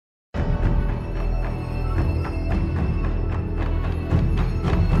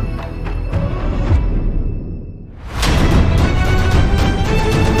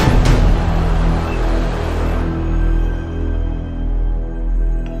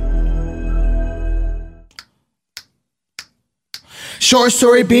Short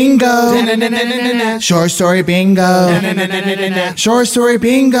story bingo. Short story bingo. Short story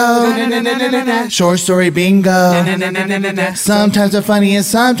bingo. Short story bingo. Sometimes they're funny and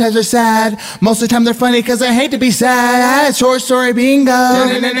sometimes they're sad. Most of the time they're funny because I hate to be sad. Short story bingo.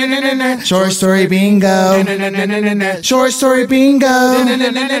 Short story bingo. Short story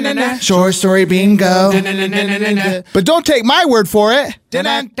bingo. Short story bingo. But don't take my word for it.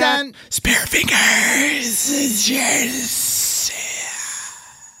 Spare fingers. Cheers.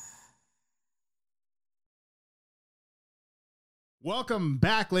 Welcome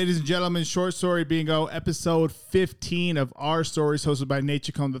back, ladies and gentlemen. Short Story Bingo, episode 15 of Our Stories, hosted by Nate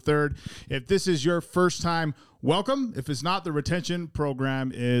Chacon III. If this is your first time, welcome. If it's not, the retention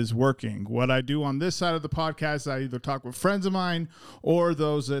program is working. What I do on this side of the podcast, I either talk with friends of mine or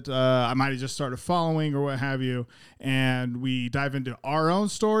those that I might have just started following or what have you, and we dive into our own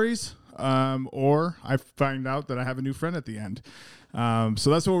stories, or I find out that I have a new friend at the end. So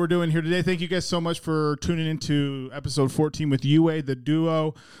that's what we're doing here today. Thank you guys so much for tuning into episode 14 with Yue. The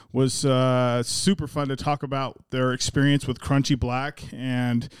duo was super fun to talk about their experience with Crunchy Black,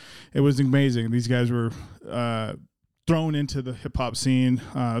 and it was amazing. These guys were thrown into the hip-hop scene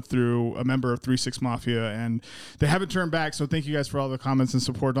through a member of 3-6 Mafia, and they haven't turned back, so thank you guys for all the comments and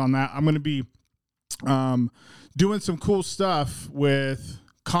support on that. I'm going to be doing some cool stuff with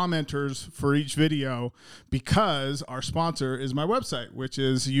commenters for each video because our sponsor is my website, which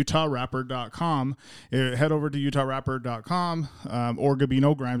is utahrapper.com. Head over to utahrapper.com or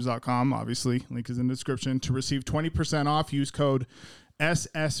gabinogrimes.com. Obviously, link is in the description to receive 20% off. Use code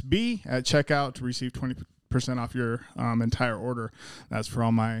SSB at checkout to receive 20% off your entire order. That's for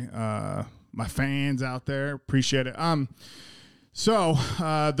all my my fans out there. Appreciate it. So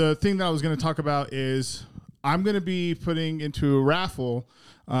the thing that I was going to talk about is I'm going to be putting into a raffle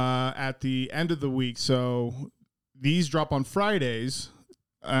at the end of the week. So these drop on Fridays.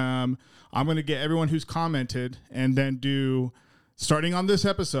 I'm going to get everyone who's commented and then do, starting on this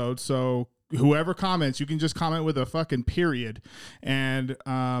episode, so whoever comments, you can just comment with a fucking period. And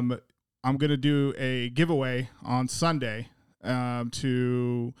I'm going to do a giveaway on Sunday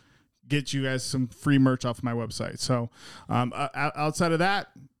to get you guys some free merch off my website. So outside of that,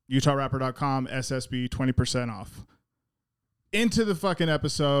 utahrapper.com, SSB, 20% off. Into the fucking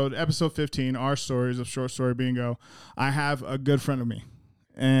episode 15, Our Stories of Short Story Bingo. I have a good friend of me.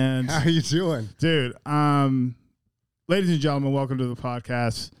 And how are you doing? Dude, ladies and gentlemen, welcome to the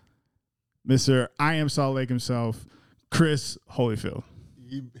podcast. Mr. I Am Salt Lake himself, Chris Holifield.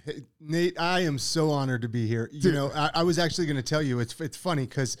 Nate, I am so honored to be here. Dude. You know, I was actually going to tell you, it's funny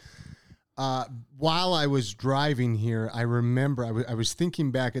because while I was driving here, I remember I was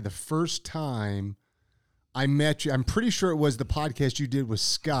thinking back at the first time I met you. I'm pretty sure it was the podcast you did with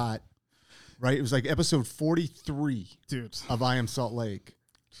Scott, right? It was like episode 43 dude, of I Am Salt Lake.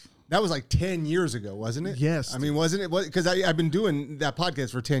 That was like 10 years ago, wasn't it? Yes. I mean, wasn't it? Because I've been doing that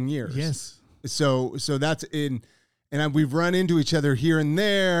podcast for 10 years. Yes. So that's in... And we've run into each other here and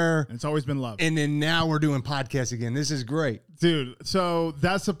there. It's always been love. And then now we're doing podcasts again. This is great. Dude, so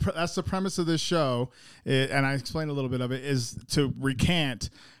that's the premise of this show, and I explained a little bit of it, is to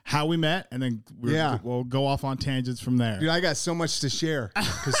recant how we met, and then we'll go off on tangents from there. Dude, I got so much to share.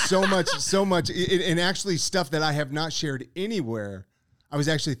 Because so much, and actually stuff that I have not shared anywhere. I was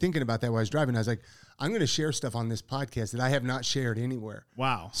actually thinking about that while I was driving. I was like, I'm going to share stuff on this podcast that I have not shared anywhere.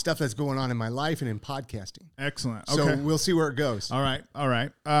 Wow. Stuff that's going on in my life and in podcasting. Excellent. Okay. So we'll see where it goes. All right.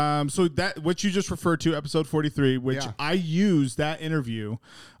 So that what you just referred to, episode 43, which I used that interview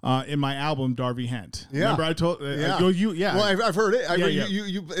in my album, Darby Hent. Yeah. Remember I told you. Well, I've heard it.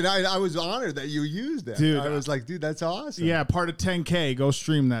 You and I was honored that you used that. Dude, I was like, dude, that's awesome. Yeah, part of 10K. Go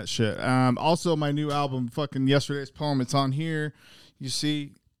stream that shit. Also, my new album, fucking Yesterday's Poem, it's on here. You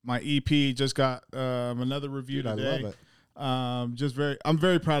see, my EP just got another review today. I love it. I'm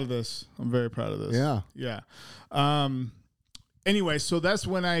very proud of this. Yeah. Anyway, so that's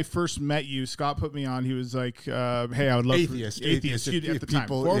when I first met you. Scott put me on. He was like, "Hey, I would love Atheist at the time,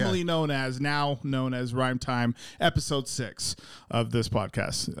 formerly known as Rhyme Time, episode 6 of this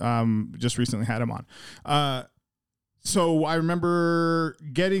podcast. Just recently had him on. So I remember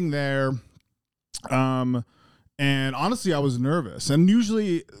getting there. And honestly, I was nervous. And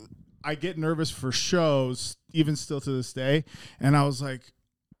usually I get nervous for shows, even still to this day. And I was like,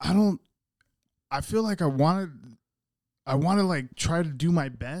 I feel like I want to like try to do my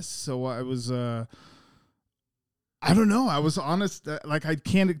best. So I was, I don't know. I was honest. Like I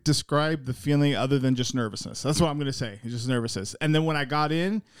can't describe the feeling other than just nervousness. That's what I'm going to say. It's just nervousness. And then when I got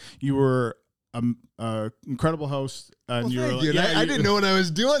in, you were incredible host. And Well, you were thank like, you. yeah, I didn't know what I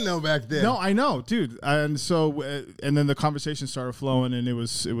was doing though back then. No, I know, dude. And so, and then the conversation started flowing, and it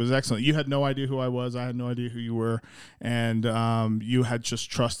was excellent. You had no idea who I was. I had no idea who you were, and you had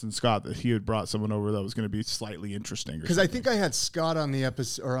just trust in Scott that he had brought someone over that was going to be slightly interesting. Because I think I had Scott on the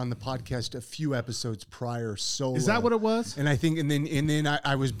episode or on the podcast a few episodes prior. Solo. Is that what it was? And I think, and then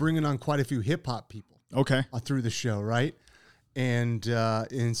I was bringing on quite a few hip hop people. Okay. Through the show, right? And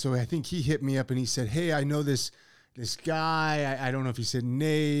so I think he hit me up and he said, "Hey, I know this guy. I don't know if he said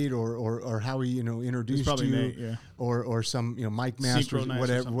Nate or how he introduced probably you, Nate, yeah. or some Mike Masters,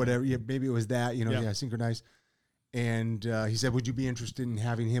 whatever. Yeah, maybe it was that. Synchronize." And he said, "Would you be interested in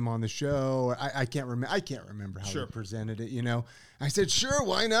having him on the show?" I can't remember. I can't remember how he presented it. I said, "Sure,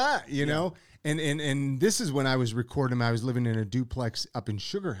 why not?" know. And this is when I was recording. I was living in a duplex up in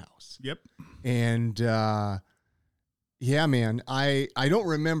Sugar House. Yep. And yeah, man, I don't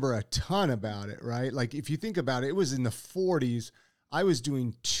remember a ton about it, right? Like if you think about it, it was in the 40s. I was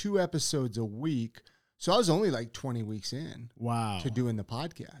doing 2 episodes a week. So I was only like 20 weeks in. Wow. To doing the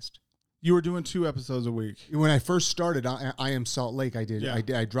podcast. You were doing 2 episodes a week. When I first started, I Am Salt Lake, I did. Yeah.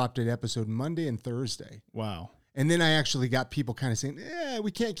 I dropped an episode Monday and Thursday. Wow. And then I actually got people kind of saying,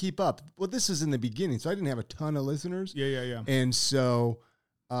 we can't keep up. Well, this is in the beginning, so I didn't have a ton of listeners. Yeah. And so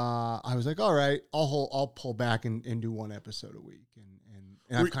I was like, all right, I'll pull back and do 1 episode a week.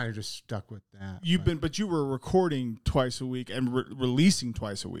 And I've kind of just stuck with that. But you were recording twice a week and releasing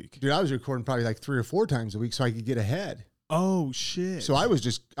twice a week. Dude, I was recording probably like 3 or 4 times a week so I could get ahead. Oh shit! So I was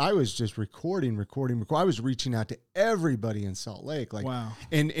just recording. I was reaching out to everybody in Salt Lake. Like, wow.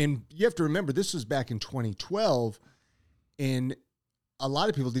 And you have to remember, this was back in 2012, and a lot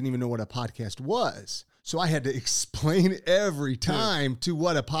of people didn't even know what a podcast was. So I had to explain every time to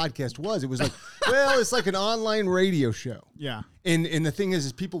what a podcast was. It was like, well, it's like an online radio show. Yeah. And the thing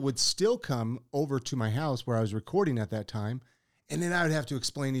is people would still come over to my house where I was recording at that time, and then I would have to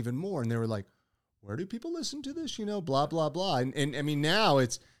explain even more. And they were like, where do people listen to this? Blah, blah, blah. And I mean, now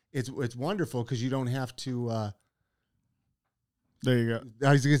it's wonderful because you don't have to. There you go.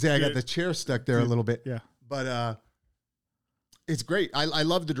 I was going to say, I got the chair stuck there a little bit. Yeah. But it's great. I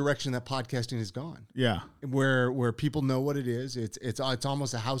love the direction that podcasting has gone. Yeah. Where people know what it is. It's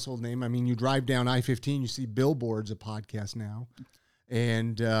almost a household name. I mean, you drive down I-15, you see billboards of podcasts now.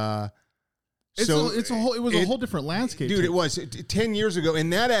 And it was a whole different landscape, dude. It was 10 years ago,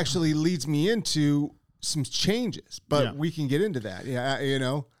 and that actually leads me into some changes. But we can get into that.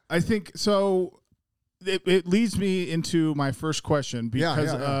 Yeah, I think so. It leads me into my first question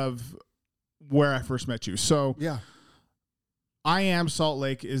because of where I first met you. So I Am Salt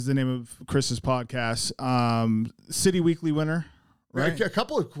Lake is the name of Chris's podcast. City Weekly winner. Right. A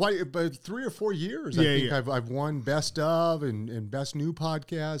couple of but 3 or 4 years. I think I've won best of and best new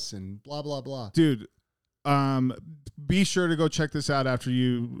podcasts and blah, blah, blah. Dude, be sure to go check this out after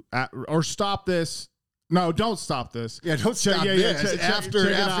or stop this. No, don't stop this. Yeah, don't stop this. After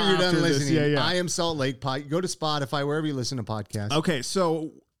you're done listening. I Am Salt Lake Go to Spotify, wherever you listen to podcasts. Okay,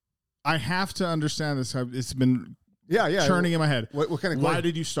 so I have to understand this. It's been churning in my head. What kind of? Why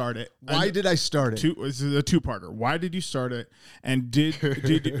did you start it? Why did I start it? This is a 2-parter. Why did you start it? And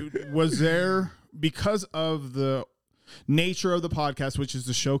was there, because of the nature of the podcast, which is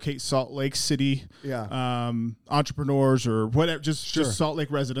to showcase Salt Lake City entrepreneurs or whatever, just Salt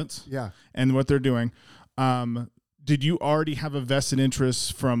Lake residents, and what they're doing. Did you already have a vested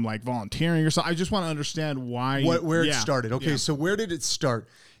interest from like volunteering or something? I just want to understand where it started. Okay, so where did it start?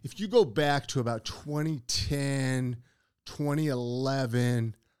 If you go back to about 2010,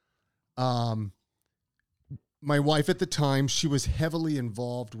 2011, my wife at the time, she was heavily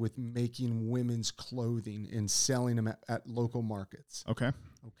involved with making women's clothing and selling them at local markets.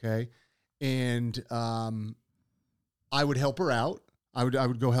 Okay. And I would help her out. I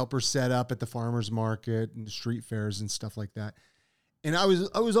would go help her set up at the farmer's market and the street fairs and stuff like that. And I was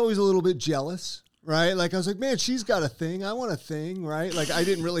always a little bit jealous, right? Like I was like, man, she's got a thing. I want a thing, right? Like I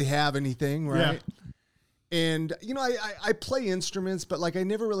didn't really have anything, right? Yeah. And I play instruments, but like I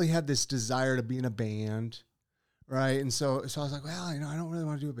never really had this desire to be in a band, right? And so I was like, well, I don't really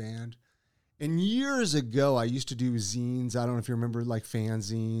want to do a band. And years ago, I used to do zines. I don't know if you remember, like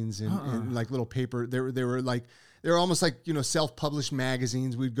fanzines and like little paper. They were almost like self-published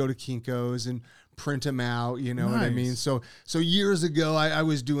magazines. We'd go to Kinko's and print them out. You know what I mean? So years ago, I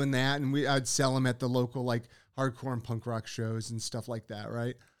was doing that, and I'd sell them at the local like hardcore and punk rock shows and stuff like that,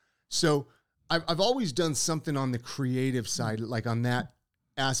 right? So I've always done something on the creative side, like on that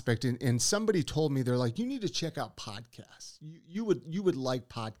aspect. And somebody told me, they're like, you need to check out podcasts. You would like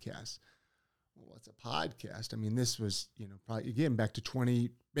podcasts. What's a podcast? I mean, this was, probably again back to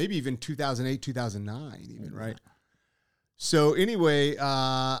maybe even 2008, 2009 even, right? So anyway,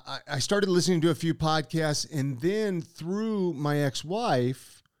 I started listening to a few podcasts, and then through my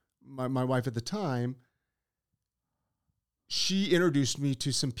ex-wife, my wife at the time, she introduced me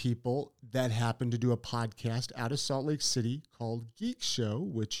to some people that happened to do a podcast out of Salt Lake City called Geek Show,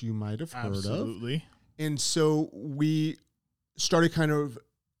 which you might have heard of. Absolutely. And so we started kind of,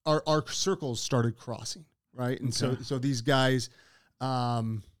 our circles started crossing, right? And so these guys, let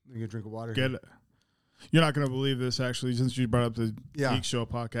me get a drink of water. Get it. You're not going to believe this, actually, since you brought up the Geek Show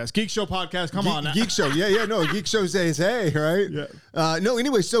podcast. Geek Show podcast, come on now. Geek Show, no, Geek Show says hey, right? Yeah. No,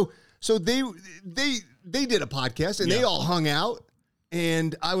 anyway, so they did a podcast, and they all hung out,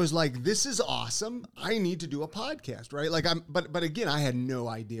 and I was like, this is awesome. I need to do a podcast, right? Like but again, I had no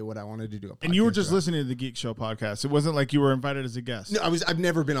idea what I wanted to do. And you were just listening to the Geek Show podcast. It wasn't like you were invited as a guest. No, I've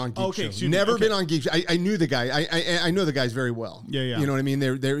never been on Geek Show. Never been on Geek Show. I knew the guy. I know the guys very well. Yeah. You know what I mean?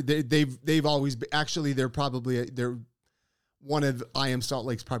 They've always been, actually they're one of I Am Salt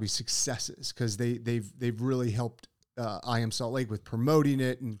Lake's probably successes, because they've really helped I Am Salt Lake with promoting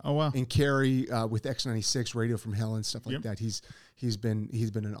it, and and Carrie with X96 Radio from Hell and stuff like that. He's been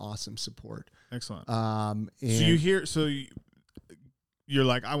an awesome support. Excellent. And so you're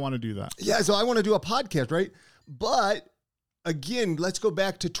like, I want to do that. Yeah, so I want to do a podcast, right? But again, let's go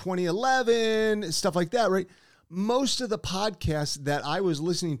back to 2011, stuff like that, right? Most of the podcasts that I was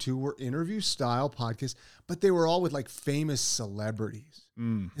listening to were interview style podcasts, but they were all with like famous celebrities.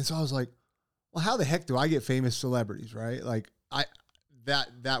 And so I was like, well, how the heck do I get famous celebrities, right? Like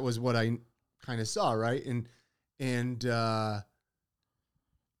that was what I kind of saw, right? And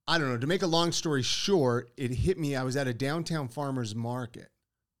I don't know, to make a long story short, it hit me. I was at a downtown farmer's market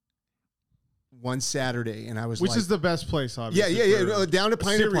one Saturday, and I was which is the best place, obviously. Yeah. No, down to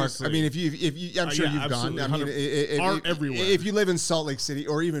Pioneer Park. Seriously. I mean, if you, I'm sure you've gone. I mean, art everywhere. If you live in Salt Lake City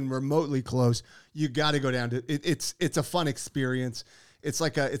or even remotely close, you got to go down to. It's a fun experience. It's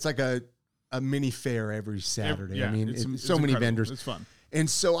like a mini fair every Saturday. I mean, it's so many vendors. It's fun. And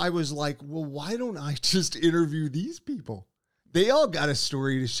so I was like, well, why don't I just interview these people? They all got a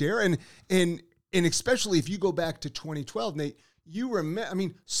story to share, and especially if you go back to 2012, Nate. You remember, I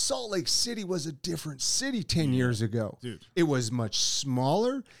mean, Salt Lake City was a different city 10 years ago. Dude. It was much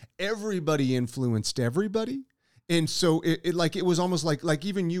smaller. Everybody influenced everybody. And so it was almost like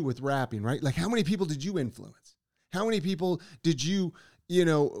even you with rapping, right? Like, how many people did you influence? How many people did you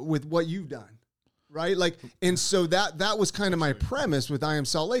with what you've done, right? Like, and so that was kind of my premise with I Am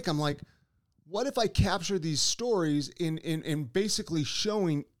Salt Lake. I'm like, what if I capture these stories in basically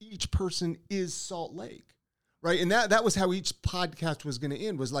showing each person is Salt Lake? Right. And that was how each podcast was going to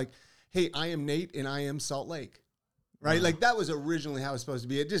end, was like, hey, I am Nate and I am Salt Lake. Right. Wow. Like that was originally how it was supposed to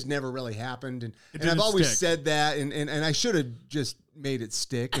be. It just never really happened. And I've always said that. And I should have just made it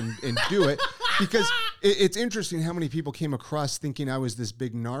stick and do it, because it's interesting how many people came across thinking I was this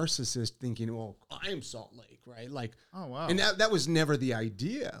big narcissist, thinking, well, I am Salt Lake. Right. Like, oh, wow. And that was never the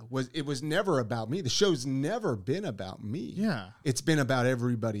idea. It was never about me. The show's never been about me. Yeah. It's been about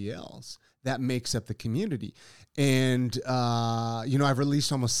everybody else that makes up the community. And, I've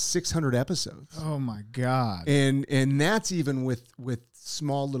released almost 600 episodes. Oh my God. And that's even with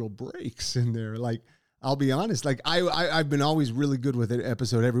small little breaks in there. Like, I'll be honest, like I've been always really good with an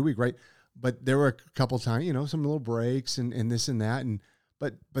episode every week. Right. But there were a couple times, some little breaks and this and that.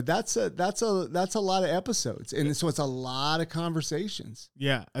 But that's a lot of episodes. And so it's a lot of conversations.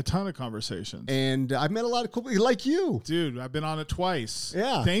 Yeah, a ton of conversations. And I've met a lot of cool people like you. Dude, I've been on it twice.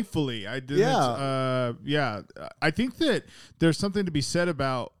 Yeah. Thankfully, I did. Yeah. I think that there's something to be said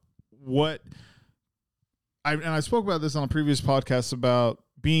about I spoke about this on a previous podcast about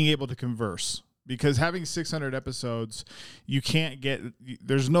being able to converse. Because having 600 episodes,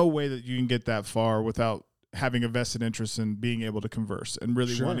 there's no way that you can get that far without having a vested interest in being able to converse and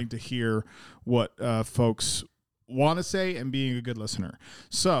really wanting to hear what folks want to say and being a good listener.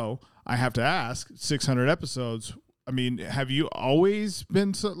 So I have to ask, 600 episodes, I mean, have you always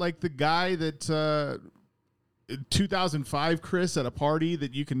been like the guy that 2005 Chris at a party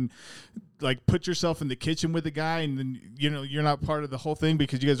that you can like put yourself in the kitchen with a guy and then you're not part of the whole thing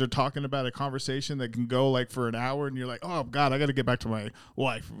because you guys are talking about a conversation that can go like for an hour and you're like, oh God, I got to get back to my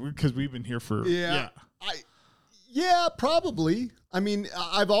wife because we've been here for Yeah, probably. I mean,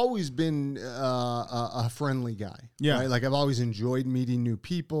 I've always been a friendly guy. Yeah. Right? Like I've always enjoyed meeting new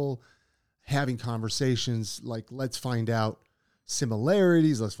people, having conversations. Like, let's find out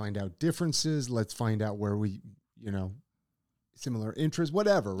similarities. Let's find out differences. Let's find out where we, similar interests,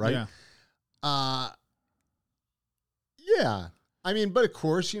 whatever. Right. Yeah. Yeah. I mean, but of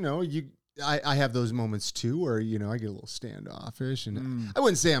course, I have those moments too where, I get a little standoffish, and I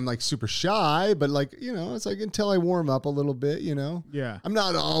wouldn't say I'm like super shy, but like, it's like until I warm up a little bit, Yeah. I'm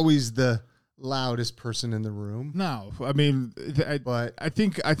not always the loudest person in the room. No, I mean, but I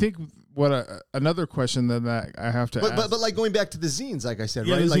think what another question that I have to ask. But like going back to the zines, like I said,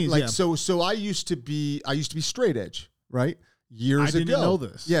 Yeah, right? the Like, zines, so I used to be straight edge, right? Years ago. I didn't know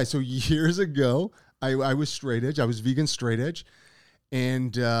this. Yeah. So years ago, I was straight edge. I was vegan straight edge.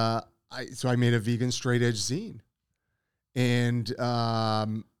 And, I made a vegan straight edge zine, and,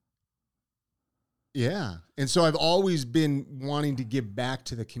 yeah. And so I've always been wanting to give back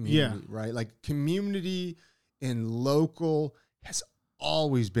to the community, right? Like community and local has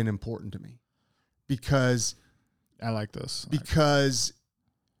always been important to me because I like this. Because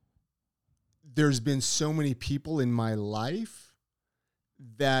there's been so many people in my life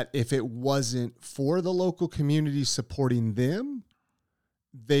that if it wasn't for the local community supporting them,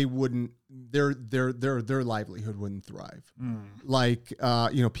 they wouldn't, their livelihood wouldn't thrive. Like,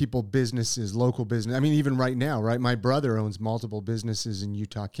 people, businesses, local business. I mean, even right now, right? My brother owns multiple businesses in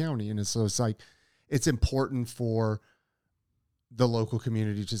Utah County. And so it's like, it's important for the local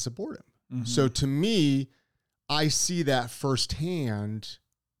community to support him. Mm-hmm. So to me, I see that firsthand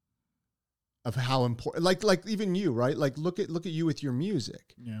of how important, like even you, right? Like look at you with your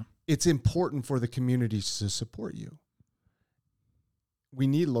music. Yeah. It's important for the community to support you. We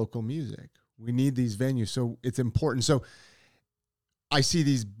need local music. We need these venues. So it's important. So I see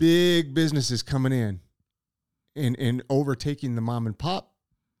these big businesses coming in and overtaking the mom and pop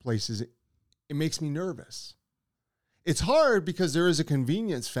places. It makes me nervous. It's hard because there is a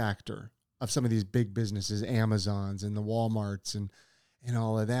convenience factor of some of these big businesses, Amazons and the Walmarts and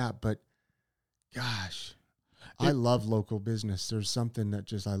all of that. But gosh, I love local business. There's something that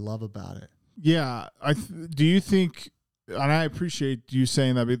just I love about it. Yeah. Do you think, and I appreciate you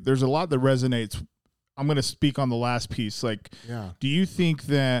saying that, but there's a lot that resonates. I'm going to speak on the last piece. Like, do you think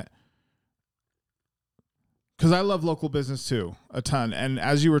that, because I love local business too, a ton. And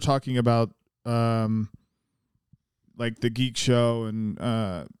as you were talking about, like the Geek Show and,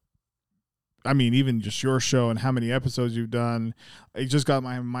 I mean, even just your show and how many episodes you've done, it just got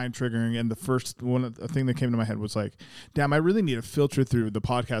my mind triggering. And the first thing that came to my head was like, damn, I really need to filter through the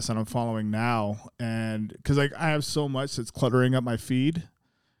podcast that I'm following now. And because like I have so much that's cluttering up my feed,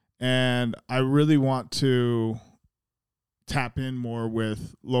 and I really want to tap in more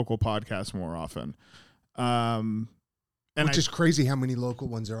with local podcasts more often. Which is crazy how many local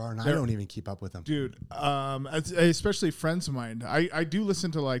ones there are, and I don't even keep up with them. Dude, especially friends of mine. I do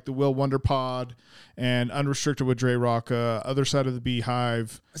listen to like the Will Wonder Pod and Unrestricted with Dre Rocca, Other Side of the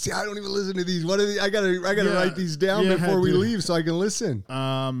Beehive. See, I don't even listen to these. What are I gotta write these down before we leave so I can listen.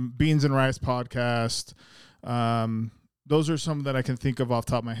 Beans and Rice Podcast. Those are some that I can think of off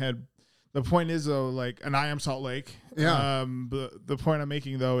the top of my head. The point is though, like, and I Am Salt Lake. Yeah. The point I'm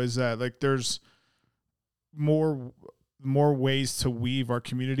making though is that like there's more ways to weave our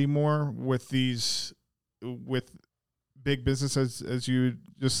community more with big businesses, as you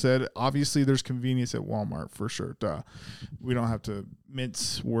just said. Obviously there's convenience at Walmart for sure. Duh. We don't have to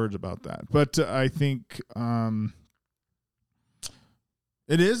mince words about that. But I think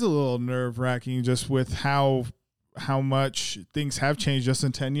it is a little nerve-wracking just with how much things have changed just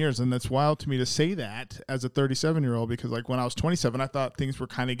in 10 years. And that's wild to me to say that as a 37-year-old, because like when I was 27, I thought things were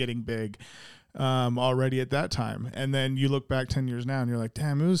kind of getting big already at that time. And then you look back 10 years now and you're like,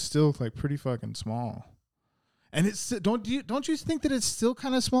 damn, it was still like pretty fucking small. And it's, don't you think that it's still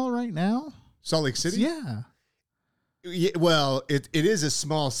kind of small right now? Salt Lake City? Yeah. Well, it is a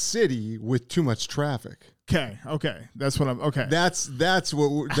small city with too much traffic. Okay. That's what I'm, okay. That's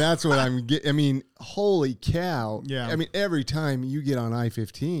what I'm getting. I mean, holy cow. Yeah. I mean, every time you get on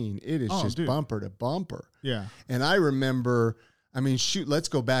I-15, it is just bumper to bumper. Yeah. And I remember, I mean, shoot, let's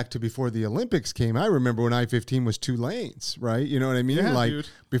go back to before the Olympics came. I remember when I-15 was 2 lanes, right? You know what I mean? Yeah, like dude.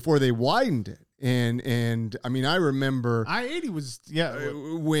 Before they widened it. And I mean, I remember I-80 was,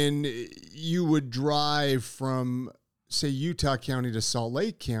 when you would drive from, say, Utah County to Salt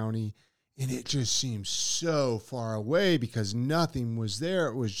Lake County, and it just seemed so far away because nothing was there.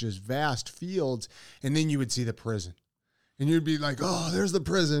 It was just vast fields. And then you would see the prison. And you'd be like, oh, there's the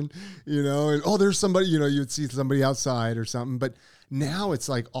prison, you know, and oh, there's somebody, you know, you'd see somebody outside or something. But now it's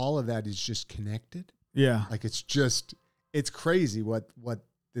like all of that is just connected. Yeah. Like it's crazy what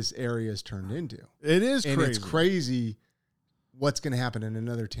this area has turned into. It is and crazy. It's crazy what's going to happen in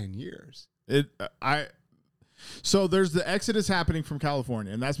another 10 years. So there's the exodus happening from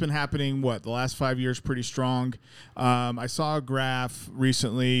California, and that's been happening, the last 5 years pretty strong. I saw a graph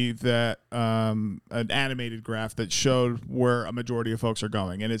recently that an animated graph that showed where a majority of folks are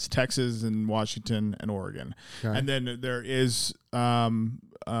going, and it's Texas and Washington and Oregon. Okay. And then there is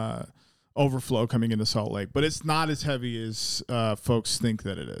overflow coming into Salt Lake, but it's not as heavy as folks think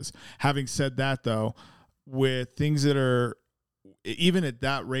that it is. Having said that, though, with things that are even at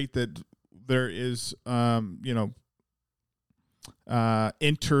that rate that there is,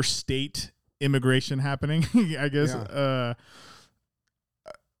 interstate immigration happening, I guess,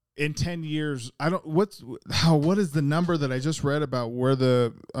 in 10 years, what is the number that I just read about where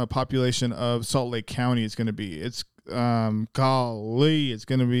the population of Salt Lake County is going to be? It's, it's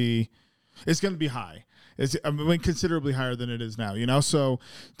going to be high. It's considerably higher than it is now, so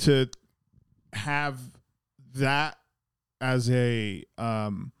to have that as a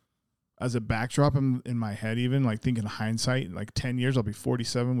backdrop in my head, even like thinking hindsight, in like 10 years, I'll be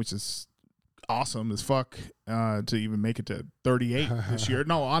 47, which is awesome as fuck, to even make it to 38 this year.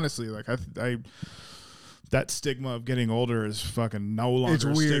 No, honestly, like I that stigma of getting older is fucking no longer it's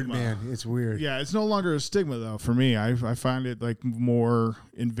weird, stigma. Man. It's weird. Yeah, it's no longer a stigma though for me. I find it like more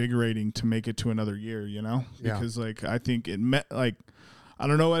invigorating to make it to another year, because like I think it met like, I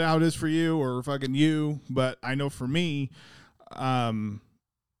don't know how it is for you or fucking you, but I know for me,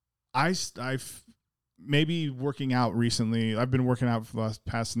 I've maybe working out recently. I've been working out for the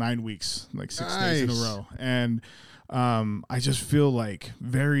past 9 weeks, like 6 days in a row. And I just feel like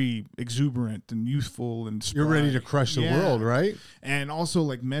very exuberant and youthful and spry. You're ready to crush the world, right? And also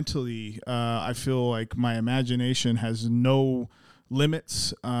like mentally, I feel like my imagination has no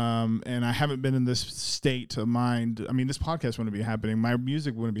limits, and I haven't been in this state of mind. I mean, this podcast wouldn't be happening. My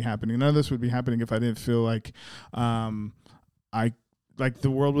music wouldn't be happening. None of this would be happening if I didn't feel like like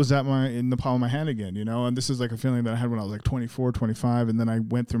the world was in the palm of my hand again, and this is like a feeling that I had when I was like 24, 25. And then I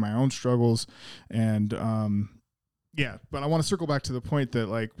went through my own struggles and, but I want to circle back to the point that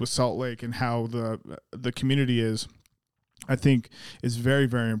like with Salt Lake and how the community is, I think is very,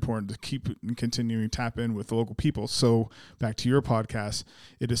 very important to keep and continuing to tap in with the local people. So back to your podcast,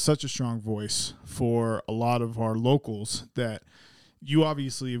 it is such a strong voice for a lot of our locals that you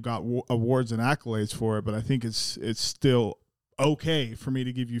obviously have got awards and accolades for it, but I think it's still okay for me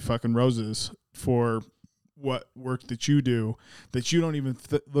to give you fucking roses for what work that you do that you don't even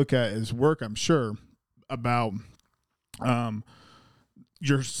look at as work, I'm sure, about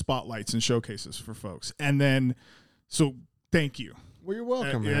your spotlights and showcases for folks. And then, so thank you. Well, you're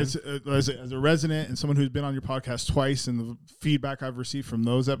welcome, man. As a resident and someone who's been on your podcast twice, and the feedback I've received from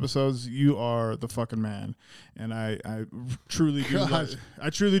those episodes, you are the fucking man. And I truly do. I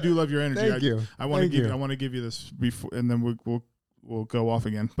truly do love your energy. Thank you. I want to give you this before, and then we'll go off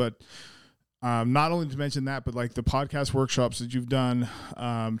again. But not only to mention that, but like the podcast workshops that you've done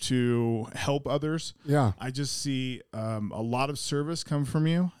to help others. Yeah, I just see a lot of service come from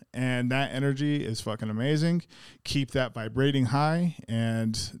you. And that energy is fucking amazing. Keep that vibrating high.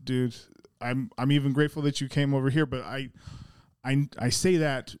 And dude, I'm even grateful that you came over here. But I say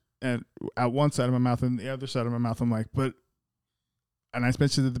that at one side of my mouth, and the other side of my mouth, I'm like, and I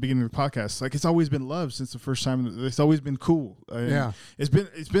mentioned at the beginning of the podcast, like it's always been love since the first time. It's always been cool.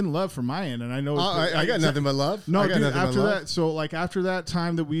 It's been love from my end, and I know. I got nothing but love. No, dude. After that, so like after that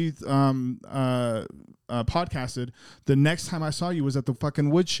time that we podcasted, the next time I saw you was at the fucking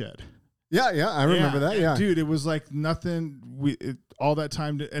woodshed. Yeah, I remember that. Yeah, dude, it was like nothing. All that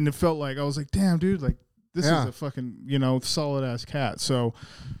time, and it felt like I was like, damn, dude, like this is a fucking solid ass cat. So,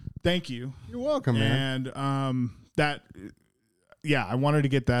 thank you. You're welcome, man. And I wanted to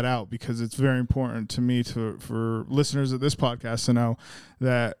get that out because it's very important to me for listeners of this podcast to know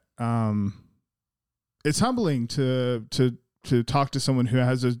that it's humbling to talk to someone who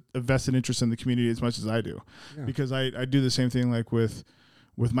has a vested interest in the community as much as I do, because I do the same thing like with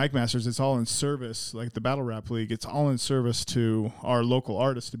Mike Masters. It's all in service, like the Battle Rap League. It's all in service to our local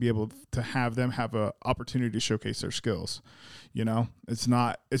artists to be able to have them have an opportunity to showcase their skills. It's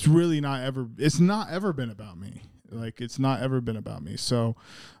not ever been about me. Like it's not ever been about me. So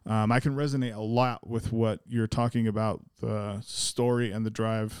I can resonate a lot with what you're talking about, the story and the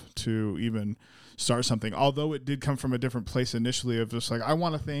drive to even start something. Although it did come from a different place initially of just like, I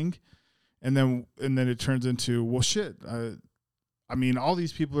want a thing. And then it turns into, well, shit. I mean, all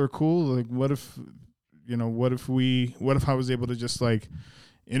these people are cool. Like what if I was able to just like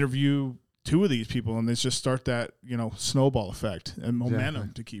interview 2 of these people and let's just start that, snowball effect and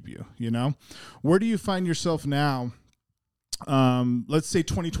momentum to keep you, Where do you find yourself now? Let's say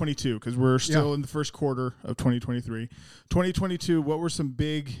 2022, because we're still in the first quarter of 2023. 2022, what were some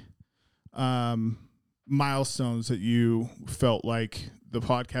big milestones that you felt like the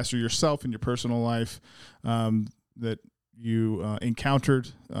podcast or yourself in your personal life that you encountered,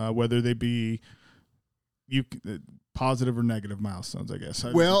 whether they be positive or negative milestones, I guess?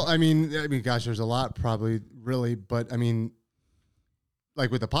 Well, I mean, gosh, there's a lot probably really, but I mean,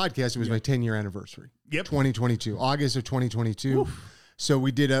 like with the podcast, it was my 10-year anniversary. Yep. 2022, August of 2022. Oof. So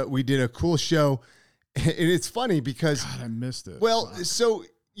we did a cool show, and it's funny because God, I missed it. Well, Wow. so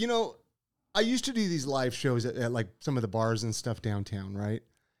I used to do these live shows at like some of the bars and stuff downtown, right?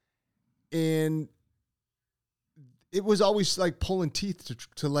 And it was always like pulling teeth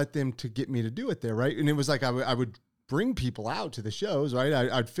to let them to get me to do it there, right? And it was like I would bring people out to the shows, right?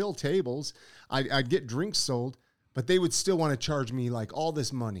 I'd fill tables, I'd get drinks sold, but they would still want to charge me like all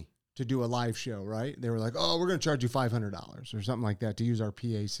this money to do a live show, right? They were like, "Oh, we're going to charge you $500 or something like that to use our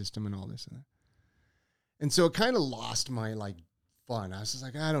PA system and all this and that." And so it kind of lost my like fun. I was just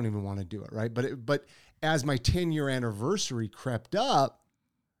like, I don't even want to do it, right? But as my 10-year anniversary crept up,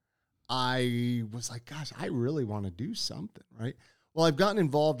 I was like, gosh, I really want to do something, right? Well, I've gotten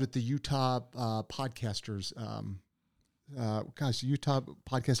involved with the Utah podcasters. Utah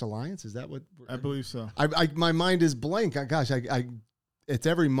Podcast Alliance. Is that what? I believe so. My mind is blank. It's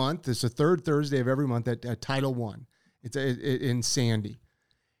every month. It's the third Thursday of every month at Title One. It's in Sandy.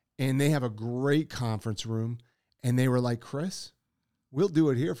 And they have a great conference room. And they were like, Chris, we'll do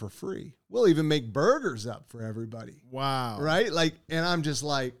it here for free. We'll even make burgers up for everybody. Wow. Right? Like, and I'm just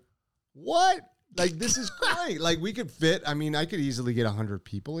like, what? Like, this is great. Like, we could fit, I mean, I could easily get 100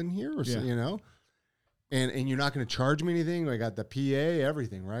 people in here or so, and you're not going to charge me anything. I got the PA,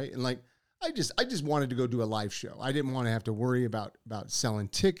 everything, right? And like, I just wanted to go do a live show. I didn't want to have to worry about selling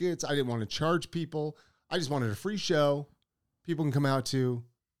tickets. I didn't want to charge people. I just wanted a free show people can come out to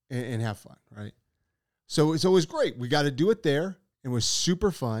and have fun, right? So it was great. We got to do it there. It was super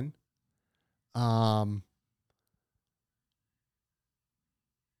fun. I'll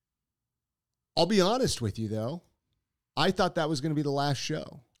be honest with you, though. I thought that was going to be the last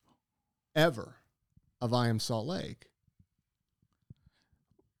show ever of I Am Salt Lake.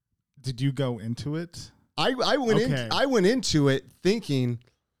 Did you go into it? I went into it thinking,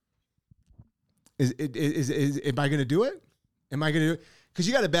 am I going to do it? Am I going to do it? Because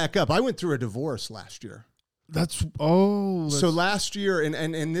you got to back up. I went through a divorce last year. So last year,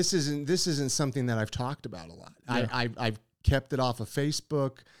 and this isn't something that I've talked about a lot. Yeah. I've kept it off of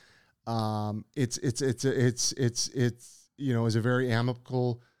Facebook. It's it was a very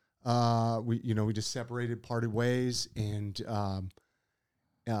amicable. We just separated, parted ways, and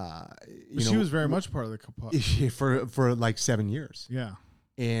she was very much part of the couple for like 7 years. Yeah,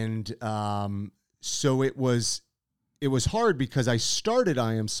 and so it was hard because I started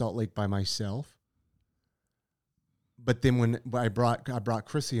I Am Salt Lake by myself, but then when I brought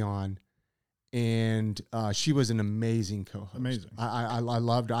Chrissy on. And she was an amazing co-host. Amazing. I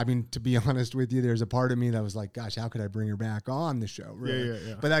loved her. I mean, to be honest with you, there's a part of me that was like, gosh, how could I bring her back on the show? Really?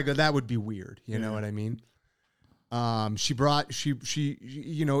 Yeah. But that would be weird. You know what I mean? She's got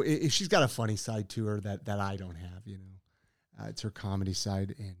a funny side to her that I don't have, it's her comedy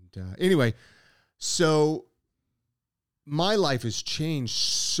side. And anyway, so my life has changed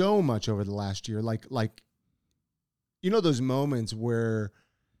so much over the last year. Like, those moments where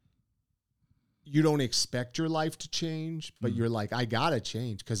you don't expect your life to change, but you're like, I gotta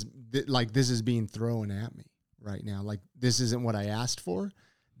change because this is being thrown at me right now. Like, this isn't what I asked for.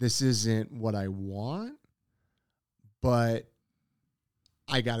 This isn't what I want, but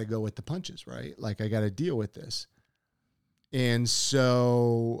I gotta go with the punches, right? Like, I gotta deal with this. And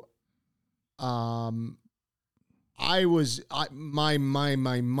so, my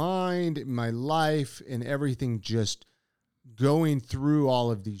mind, my life and everything just going through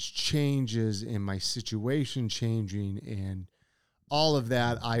all of these changes and my situation changing and all of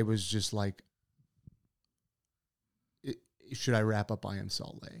that, I was just like, should I wrap up I Am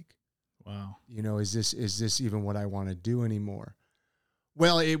Salt Lake? Wow. Is this even what I want to do anymore?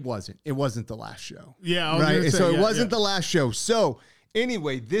 Well, it wasn't. It wasn't the last show. Yeah. Right. So it wasn't the last show. So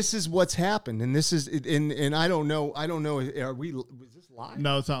anyway, this is what's happened. And this is, and I don't know. Was this live?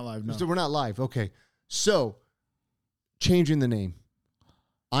 No, it's not live. No. So we're not live. Okay. So, changing the name.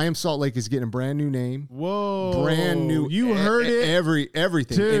 I Am Salt Lake is getting a brand new name. Whoa. Brand new. You heard it?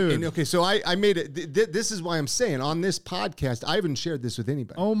 Everything. Dude. And okay, so I made it. This is why I'm saying on this podcast, I haven't shared this with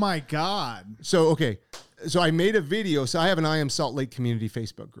anybody. Oh, my God. So, okay. So I made a video. So I have an I Am Salt Lake community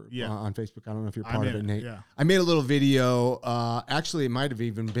Facebook group on Facebook. I don't know if you're part of it, Nate. Yeah. I made a little video. Actually, it might have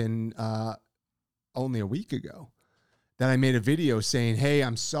even been only a week ago. That I made a video saying, hey,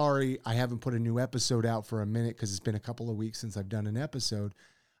 I'm sorry I haven't put a new episode out for a minute because it's been a couple of weeks since I've done an episode.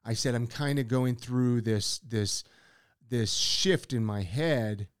 I said, I'm kind of going through this shift in my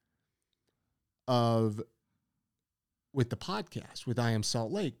head with the podcast, with I Am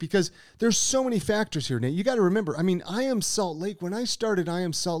Salt Lake, because there's so many factors here, Nate. You got to remember, I mean, I Am Salt Lake, when I started I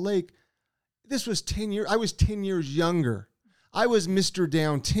Am Salt Lake, this was 10 years, I was 10 years younger. I was Mr.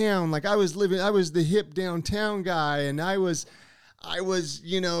 Downtown. Like I was the hip downtown guy, and I was,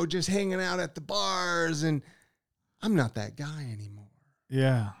 just hanging out at the bars, and I'm not that guy anymore.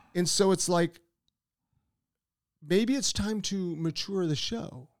 Yeah. And so it's like, maybe it's time to mature the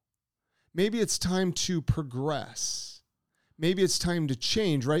show. Maybe it's time to progress. Maybe it's time to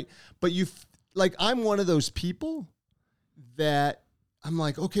change, right? But I'm one of those people that I'm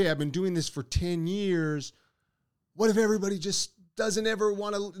like, okay, I've been doing this for 10 years. What if everybody just doesn't ever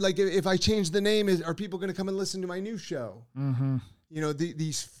want to, like, if I change the name, are people going to come and listen to my new show? Mm-hmm.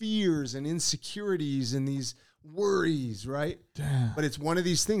 These fears and insecurities and these worries, right? Damn. But it's one of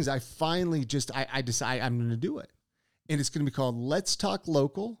these things. I finally I decide I'm going to do it. And it's going to be called Let's Talk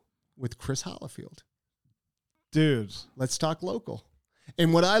Local with Chris Holifield. Dude. Let's Talk Local.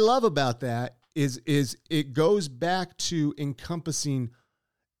 And what I love about that is it goes back to encompassing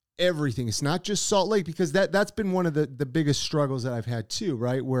everything. It's not just Salt Lake, because that's been one of the biggest struggles that I've had too,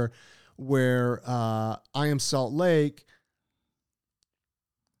 right? Where I Am Salt Lake,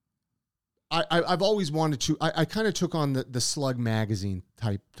 I've always wanted to, I kind of took on the Slug magazine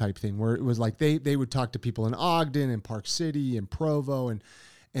type thing, where it was like they would talk to people in Ogden and Park City and Provo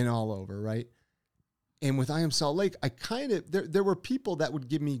and all over, right? And with I Am Salt Lake, I kind of, there were people that would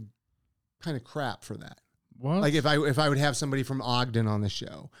give me kind of crap for that. What? Like if I would have somebody from Ogden on the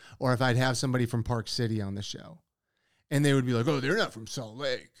show, or if I'd have somebody from Park City on the show, and they would be like, "Oh, they're not from Salt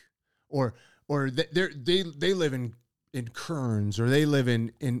Lake," or they live in Kearns, or they live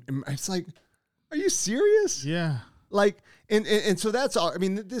in. It's like, are you serious? Yeah. Like, and so that's all. I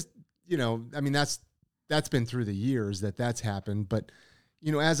mean, this, that's been through the years that's happened, but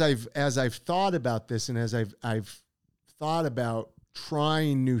as I've thought about this, and as I've thought about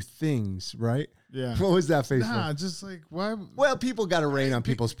trying new things, right? Yeah. What was that face? Nah, just like, why? Well, people got to rain on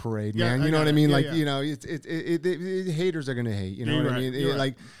people's parade, Yeah, man. You know what I mean? Yeah, Like, yeah. Haters are gonna hate. You know You're what I right, mean? you're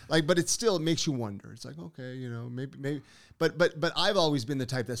Like, but it still makes you wonder. It's like, okay, maybe. But I've always been the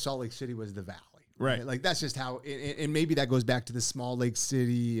type that Salt Lake City was the valley. Right. Like that's just how. And maybe that goes back to the small lake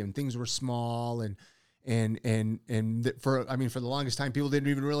city, and things were small, and for the longest time, people didn't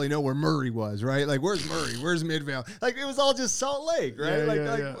even really know where Murray was, right? Like, where's Murray? Where's Midvale? Like, it was all just Salt Lake, right?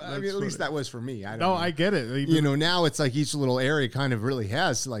 Yeah, I mean, at least that was for me. I don't know. I get it. Now it's like each little area kind of really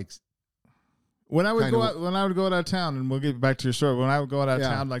has like. When I would go out of town, and we'll get back to your story. When I would go out of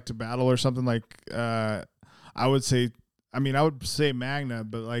town, like to battle or something, like I would say Magna,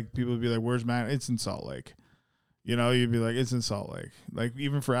 but like people would be like, "Where's Magna?" It's in Salt Lake. You'd be like, it's in Salt Lake. Like,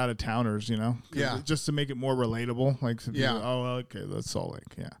 even for out of towners, Yeah. just to make it more relatable. Like, yeah. Okay, that's Salt Lake.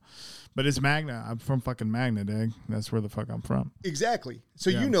 Yeah. But it's Magna. I'm from fucking Magna, Dag. That's where the fuck I'm from. Exactly. So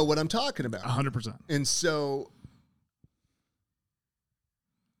you know what I'm talking about. 100%. And so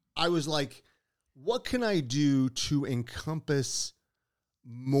I was like, what can I do to encompass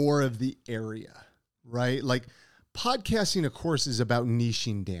more of the area? Right? Like, podcasting, of course, is about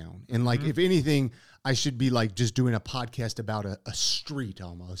niching down. And like, if anything, I should be like just doing a podcast about a street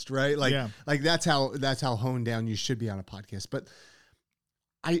almost, right? Like, like that's how honed down you should be on a podcast. But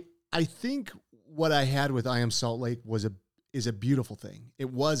I think what I had with I Am Salt Lake is a beautiful thing.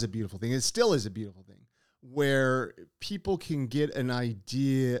 It was a beautiful thing. It still is a beautiful thing, where people can get an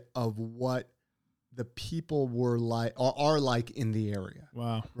idea of what the people were like or are like in the area.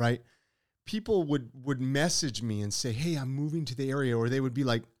 Wow. Right? People would message me and say, "Hey, I'm moving to the area," or they would be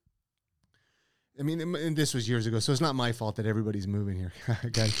like, and this was years ago, so it's not my fault that everybody's moving here,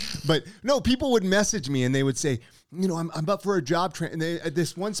 guys. But no, people would message me and they would say, I'm up for a job. And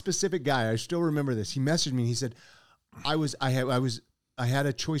this one specific guy, I still remember this. He messaged me and he said, I had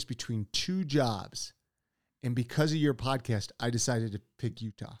a choice between two jobs, and because of your podcast, I decided to pick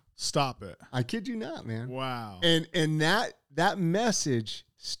Utah. Stop it! I kid you not, man. Wow. And that message.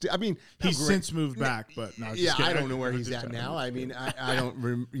 He's since moved back, but no, I don't know where he's at now. I mean, I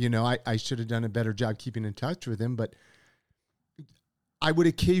don't, I should have done a better job keeping in touch with him, but I would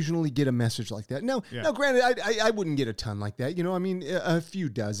occasionally get a message like that. Now, granted, I wouldn't get a ton like that. A few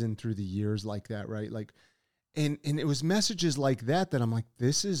dozen through the years like that, right? Like, and it was messages like that I'm like,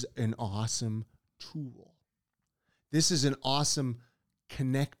 this is an awesome tool. This is an awesome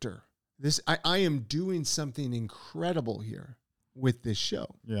connector. I am doing something incredible here with this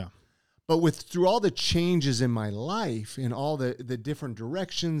show. Yeah. But through all the changes in my life and all the different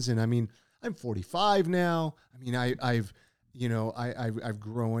directions, and I'm 45 now. I've I've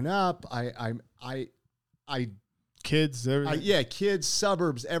grown up. Kids, everything. Kids,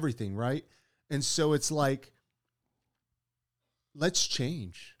 suburbs, everything, right? And so it's like, let's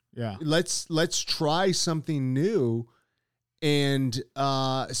change. Yeah. Let's try something new. And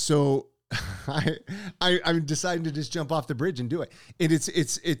so I'm deciding to just jump off the bridge and do it.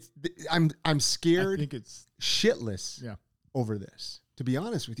 And I'm scared. I think it's shitless over this, to be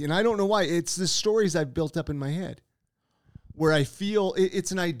honest with you. And I don't know why. It's the stories I've built up in my head where I feel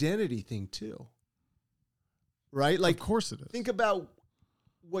it's an identity thing too. Right? Like, of course it is. Think about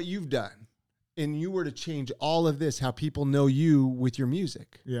what you've done. And you were to change all of this, how people know you with your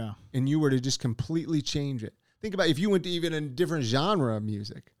music. Yeah. And you were to just completely change it. Think about if you went to even a different genre of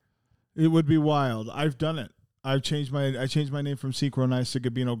music. It would be wild. I've done it. I changed my name from Synchronize to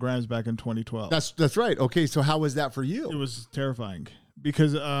Gabino Grimes back in 2012. That's right. Okay, so how was that for you? It was terrifying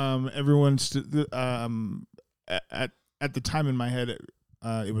because everyone at the time in my head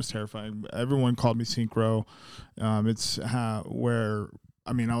it was terrifying. Everyone called me Synchro. I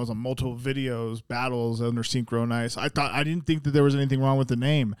was on multiple videos, battles under Synchronize. I didn't think that there was anything wrong with the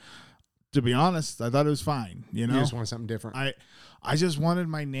name. To be honest, I thought it was fine. You know, you just wanted something different. I just wanted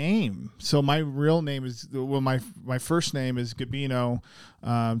my name. So my real name is my first name is Gabino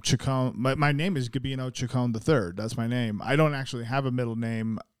Chacon. My name is Gabino Chacon III. That's my name. I don't actually have a middle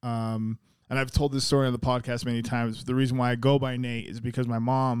name. And I've told this story on the podcast many times. The reason why I go by Nate is because my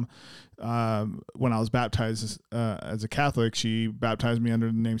mom, when I was baptized as a Catholic, she baptized me under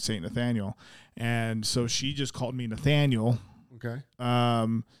the name Saint Nathaniel, and so she just called me Nathaniel. Okay.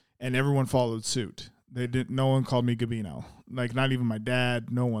 And everyone followed suit. No one called me Gabino. Like, not even my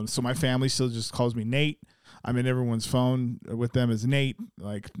dad, no one. So my family still just calls me Nate. I'm in everyone's phone with them as Nate.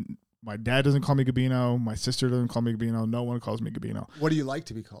 Like, my dad doesn't call me Gabino. My sister doesn't call me Gabino. No one calls me Gabino. What do you like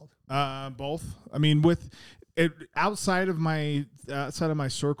to be called? Both. I mean, with it outside of my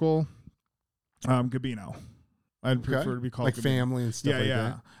circle, Gabino. I'd prefer to be called like Gabino. Family and stuff like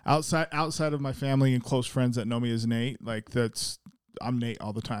that. Outside of my family and close friends that know me as Nate, I'm Nate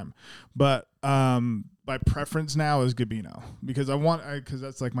all the time. But my preference now is Gabino because because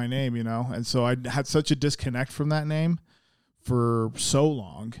that's like my name, you know. And so I had such a disconnect from that name for so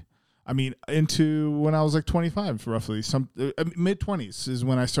long. I mean, into when I was like 25, roughly, mid 20s is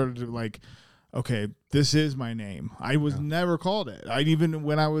when I started to like, okay, this is my name. I was never called it. Even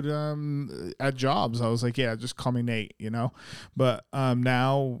when I would at jobs, I was like, yeah, just call me Nate, you know. But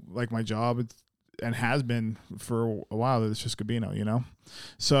now, like, my job and has been for a while, it's just Gabino, you know.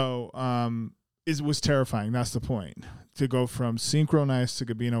 So it was terrifying. That's the point, to go from Synchronize to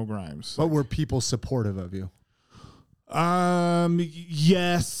Gabino Grimes. But were people supportive of you?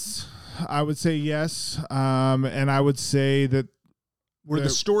 Yes, I would say yes. And I would say that were the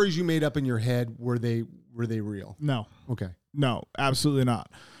stories you made up in your head, were they real? No. Okay. No, absolutely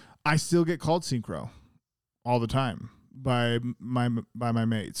not. I still get called Synchro all the time by my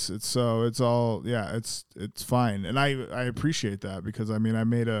mates. It's fine. And I appreciate that because I mean I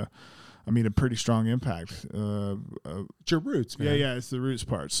made a pretty strong impact. It's your roots, man. Yeah, it's the roots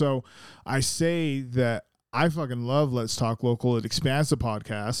part. So I say that I fucking love Let's Talk Local. It expands the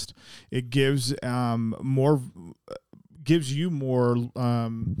podcast. It gives you more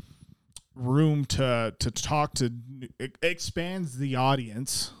room to talk to. It expands the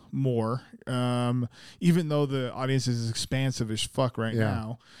audience more, even though the audience is expansive as fuck right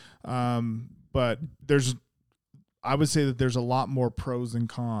now. But I would say that there's a lot more pros than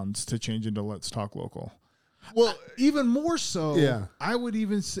cons to change into Let's Talk Local. Well, even more so, I would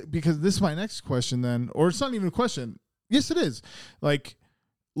even say, because this is my next question then, or it's not even a question. Yes, it is. Like,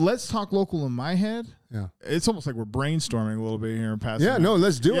 Let's Talk Local in my head. Yeah. It's almost like we're brainstorming a little bit here and passing. Yeah, no,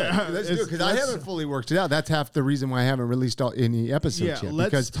 let's do it. Let's do it because I haven't fully worked it out. That's half the reason why I haven't released any episodes yet.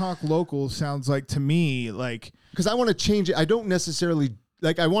 Let's Talk Local sounds like to me like, because I want to change it. I don't necessarily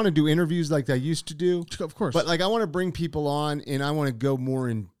like, I want to do interviews like I used to do. Of course. But like, I want to bring people on and I want to go more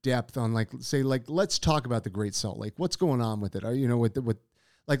in depth on let's talk about the Great Salt Lake. What's going on with it? Or, you know,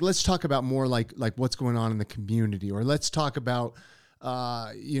 let's talk about more like what's going on in the community, or let's talk about,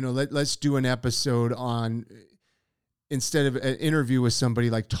 let's do an episode on, instead of an interview with somebody,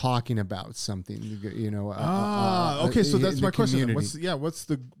 like talking about something, you know. Okay. So that's my question. What's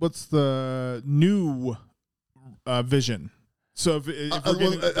the new vision? So if a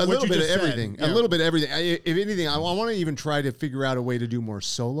little bit of everything, a little bit of everything. If anything, I want to even try to figure out a way to do more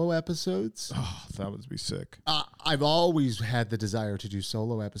solo episodes. Oh, that would be sick. I've always had the desire to do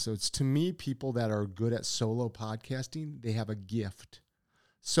solo episodes. To me, people that are good at solo podcasting, they have a gift.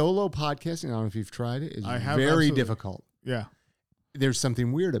 Solo podcasting, I don't know if you've tried it, is very absolutely. difficult. Yeah. There's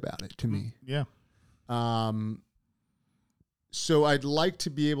something weird about it to me. Yeah. so I'd like to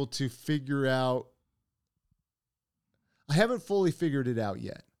be able to figure out. I haven't fully figured it out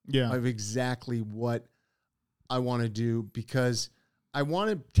yet. Yeah. Of exactly what I want to do, because I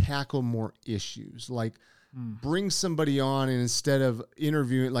want to tackle more issues, like bring somebody on, and instead of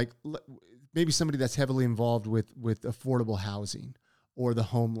interviewing, like maybe somebody that's heavily involved with affordable housing or the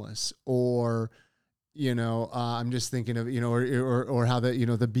homeless, or, I'm just thinking of, or how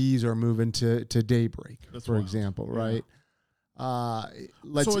the bees are moving to Daybreak, for example, right?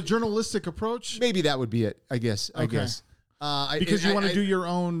 So a journalistic approach? Maybe that would be it, I guess. Because you want to do your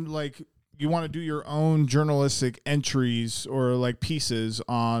own, you want to do your own journalistic entries or like pieces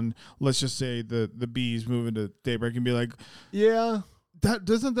on, let's just say the bees moving to Daybreak, and be like, yeah,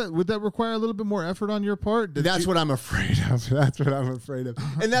 would that require a little bit more effort on your part? That's what I'm afraid of. That's what I'm afraid of.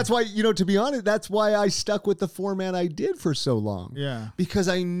 And that's why, to be honest, that's why I stuck with the format I did for so long. Yeah. Because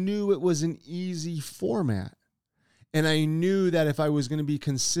I knew it was an easy format. And I knew that if I was going to be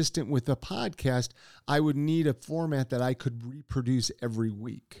consistent with the podcast, I would need a format that I could reproduce every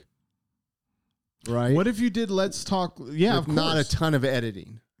week. Right? What if you did Let's Talk? Yeah, of course. Not a ton of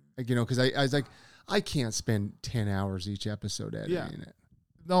editing. Because I was like, I can't spend 10 hours each episode editing it.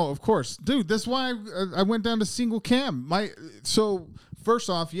 No, of course. Dude, that's why I went down to single cam. So first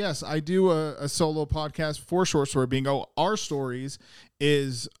off, yes, I do a solo podcast for Short Story Bingo. Our Stories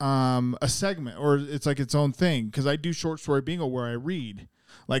is a segment, or it's like its own thing, because I do Short Story Bingo where I read.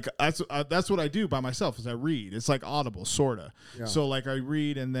 Like that's what I do by myself, is I read. It's like Audible, sorta. Yeah. So like I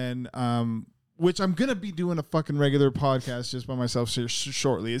read, and then which I'm gonna be doing a fucking regular podcast just by myself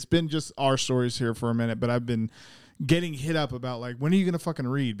shortly. It's been just Our Stories here for a minute, but I've been getting hit up about like, when are you gonna fucking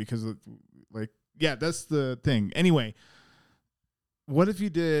read? Because that's the thing. Anyway, what if you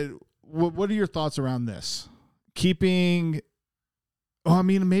did? What are your thoughts around this? Keeping. Oh, I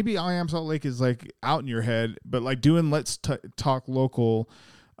mean, maybe I Am Salt Lake is like out in your head, but like doing Let's Talk Local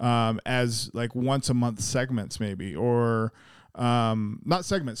as like once a month segments, maybe, or not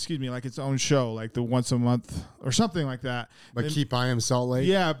segments, excuse me, like its own show, like the once a month or something like that. But keep I Am Salt Lake.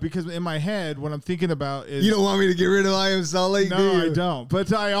 Yeah, because in my head, what I'm thinking about is, you don't want me to get rid of I Am Salt Lake. No, I don't.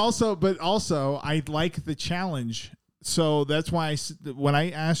 But also I like the challenge. So that's why when I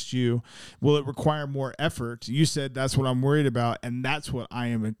asked you, will it require more effort? You said that's what I'm worried about, and that's what I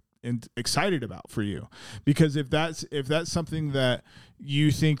am excited about for you. Because if that's something that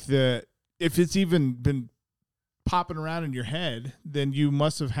you think that, if it's even been popping around in your head, then you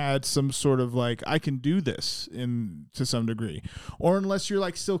must have had some sort of like, I can do this to some degree, or unless you're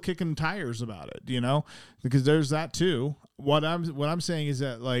like still kicking tires about it, because there's that too. What I'm saying is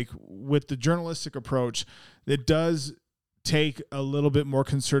that, like, with the journalistic approach, it does take a little bit more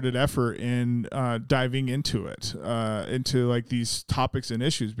concerted effort in diving into it, into like these topics and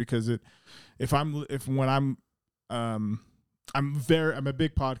issues, because I'm a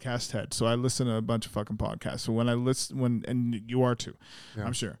big podcast head, so I listen to a bunch of fucking podcasts. So when I listen, and you are too, yeah.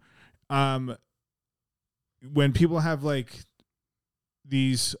 I'm sure. When people have like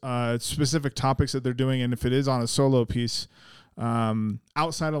these specific topics that they're doing, and if it is on a solo piece,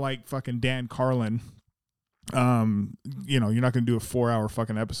 outside of like fucking Dan Carlin, you're not going to do a 4-hour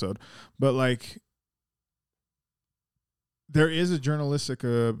fucking episode, but like there is a journalistic,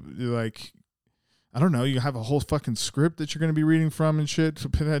 like, I don't know, you have a whole fucking script that you're going to be reading from and shit.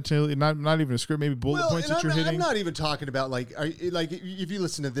 Potentially, not even a script, maybe bullet points that you're hitting. I'm not even talking about like if you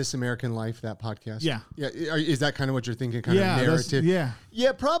listen to This American Life, that podcast. Yeah. Is that kind of what you're thinking? Kind of narrative? Yeah,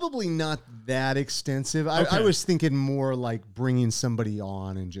 probably not that extensive. Okay. I was thinking more like bringing somebody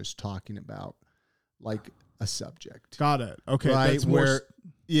on and just talking about like a subject. Got it. Okay. Right. That's more.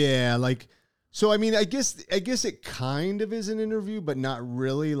 So, I mean, I guess it kind of is an interview, but not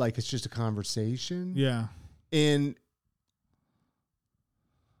really. Like, it's just a conversation. Yeah. And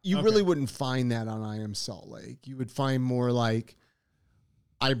you really wouldn't find that on I Am Salt Lake. You would find more like,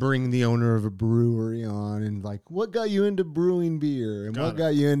 I bring the owner of a brewery on, and like, what got you into brewing beer? And what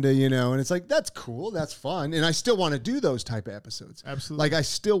got you into, and it's like, that's cool. That's fun. And I still want to do those type of episodes. Absolutely. Like, I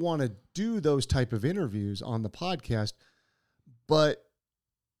still want to do those type of interviews on the podcast, but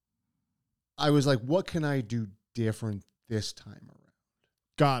I was like, what can I do different this time around?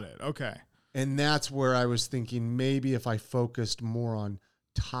 Got it. Okay. And that's where I was thinking, maybe if I focused more on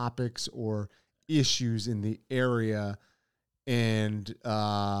topics or issues in the area. And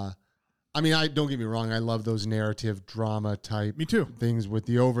I mean, don't get me wrong, I love those narrative drama type things with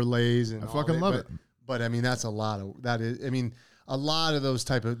the overlays, and I fucking love it. But I mean, that's a lot of those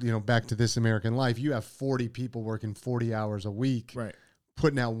type of, back to This American Life, you have 40 people working 40 hours a week. Right.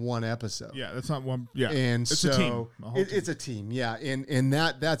 Putting out one episode. Yeah, that's not one. Yeah, and it's a team. It's a team. Yeah, and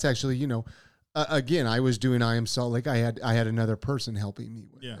that's actually, again, I was doing I Am Salt Lake. I had another person helping me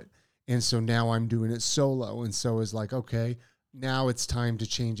with it. And so now I'm doing it solo. And so it's like, okay, now it's time to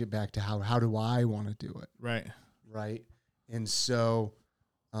change it back to how do I want to do it? Right. Right. And so,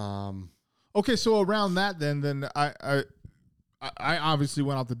 okay. So around that, then I obviously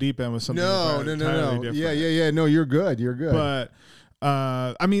went off the deep end with something. No. Different. Yeah. No, you're good. But,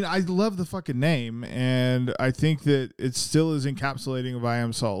 I mean, I love the fucking name, and I think that it still is encapsulating of I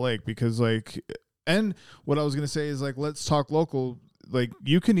Am Salt Lake, because like, and what I was going to say is like, let's talk local. Like,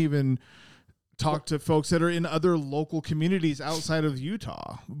 you can even talk to folks that are in other local communities outside of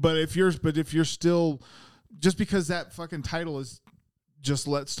Utah. But if you're still, just because that fucking title is just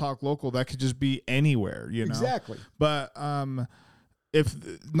Let's Talk Local, that could just be anywhere, you know? Exactly. But, if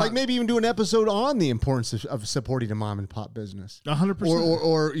like maybe even do an episode on the importance of supporting a mom and pop business, 100%,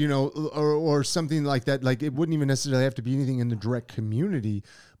 or you know, or something like that. Like, it wouldn't even necessarily have to be anything in the direct community,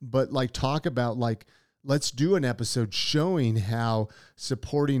 but like talk about like, let's do an episode showing how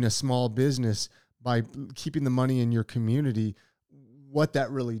supporting a small business by keeping the money in your community, what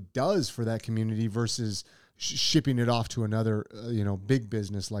that really does for that community versus shipping it off to another, big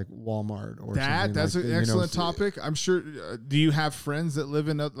business like Walmart or something. That's like an excellent topic. I'm sure. Do you have friends that live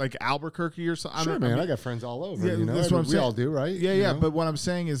in like Albuquerque or something? Sure, man. I got friends all over. Yeah, that's what I'm saying. We all do, right? Yeah. But what I'm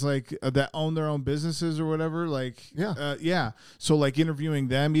saying is like that own their own businesses or whatever. Like, yeah. So like interviewing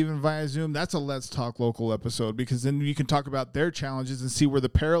them even via Zoom, that's a Let's Talk Local episode, because then you can talk about their challenges and see where the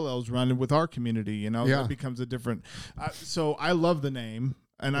parallels run with our community. You know, that becomes a different. So I love the name.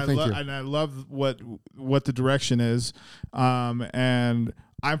 And I love what the direction is, and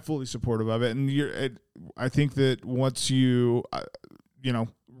I'm fully supportive of it. And I think that once you,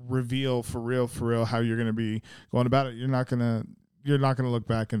 reveal for real how you're going to be going about it, you're not gonna look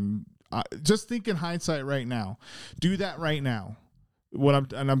back and just think in hindsight right now. Do that right now.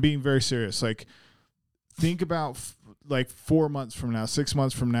 I'm being very serious. Like, think about like 4 months from now, 6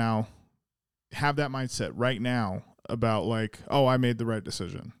 months from now. Have that mindset right now about like, oh, I made the right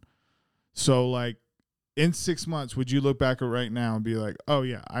decision. So like in 6 months, would you look back at right now and be like, oh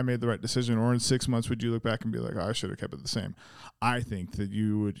yeah, I made the right decision? Or in 6 months, would you look back and be like, oh, I should have kept it the same? I think that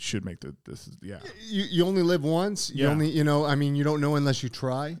you should make You only live once. You only, you don't know unless you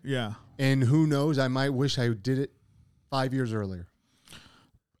try. Yeah. And who knows, I might wish I did it 5 years earlier.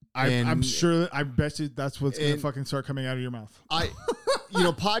 I'm sure. I bet you that's what's going to fucking start coming out of your mouth.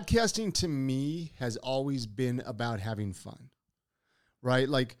 Podcasting to me has always been about having fun, right?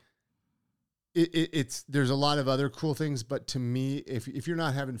 Like there's a lot of other cool things, but to me, if you're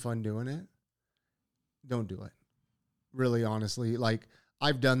not having fun doing it, don't do it. Really, honestly, like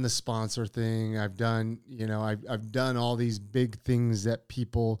I've done the sponsor thing. I've done, I've done all these big things that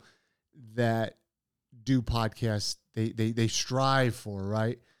people that do podcasts, they strive for,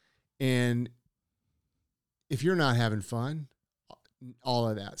 right? And if you're not having fun, all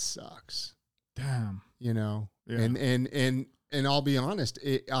of that sucks. Damn. Yeah. And I'll be honest,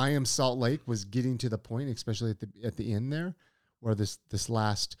 I Am Salt Lake was getting to the point, especially at the end there, where this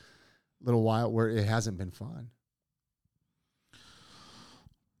last little while where it hasn't been fun.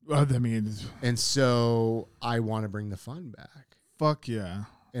 Well, I mean, and so I want to bring the fun back. Fuck yeah.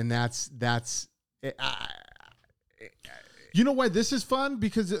 And that's you know why this is fun?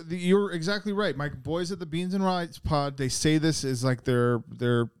 Because you're exactly right. My boys at the Beans and Rights pod, they say this is like their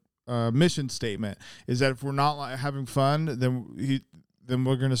mission statement is that if we're not having fun, then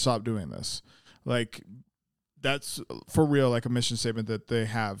we're going to stop doing this. Like, that's for real, like a mission statement that they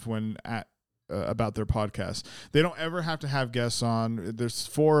have when about their podcast. They don't ever have to have guests on. There's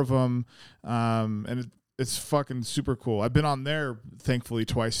 4 of them, and it's fucking super cool. I've been on there, thankfully,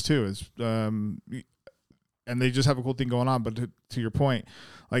 twice too. And they just have a cool thing going on. But to your point,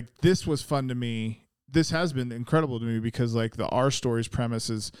 like, this was fun to me. This has been incredible to me because like the Our Stories premise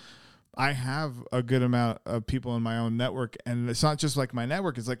is I have a good amount of people in my own network, and it's not just like my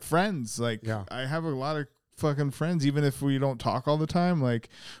network, it's like friends. Like I have a lot of fucking friends, even if we don't talk all the time, like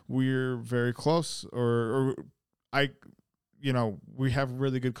we're very close or we have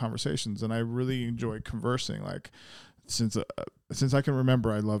really good conversations, and I really enjoy conversing. Like, since I can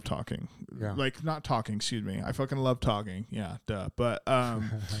remember, I love talking. Yeah. Like, not talking, excuse me. I fucking love talking. Yeah, duh. But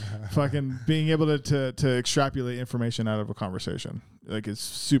fucking being able to extrapolate information out of a conversation, like, it's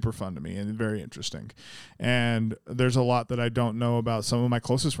super fun to me and very interesting. And there's a lot that I don't know about some of my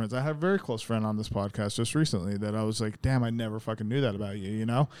closest friends. I had a very close friend on this podcast just recently that I was like, damn, I never fucking knew that about you,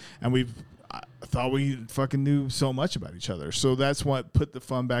 And I thought we fucking knew so much about each other. So that's what put the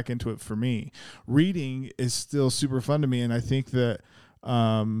fun back into it for me. Reading is still super fun to me, and I think that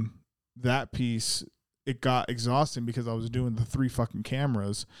that piece it got exhausting because I was doing the 3 fucking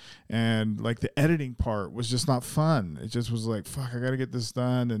cameras, and like the editing part was just not fun. It just was like, fuck, I got to get this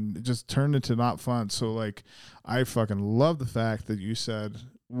done. And it just turned into not fun. So like, I fucking love the fact that you said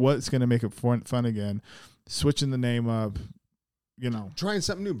what's going to make it fun again, switching the name up, you know, trying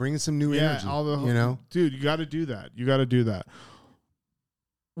something new, bringing some new energy, dude, you got to do that. You got to do that.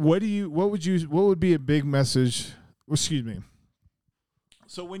 What would be a big message? Excuse me.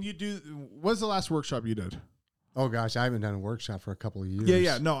 So when you do, what's the last workshop you did? Oh gosh, I haven't done a workshop for a couple of years.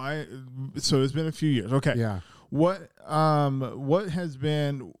 Yeah. No, so it's been a few years. Okay. Yeah. What has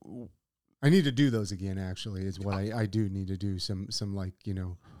been? I need to do those again. Actually, is what I do need to do some like,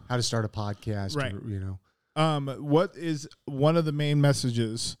 how to start a podcast. Right. Or, what is one of the main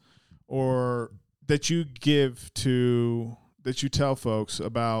messages, or that you tell folks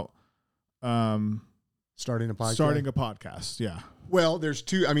about, starting a podcast? Starting a podcast. Yeah. Well, there's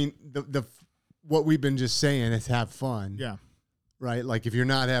two. I mean, the what we've been just saying is have fun. Yeah. Right. Like if you're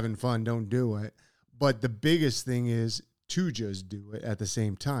not having fun, don't do it. But the biggest thing is to just do it at the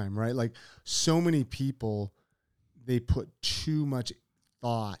same time. Right. Like so many people, they put too much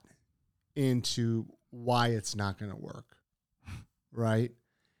thought into why it's not going to work. Right.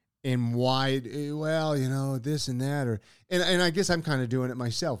 And why, this and that, and I guess I'm kind of doing it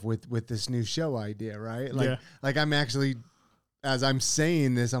myself with this new show idea. Right. Like I'm actually, as I'm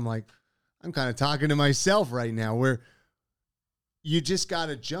saying this, I'm like, I'm kind of talking to myself right now, where you just got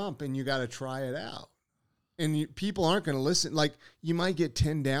to jump and you got to try it out. And people aren't going to listen. Like you might get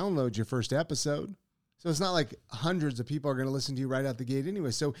 10 downloads your first episode. So it's not like hundreds of people are going to listen to you right out the gate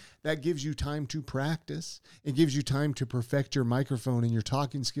anyway. So that gives you time to practice. It gives you time to perfect your microphone and your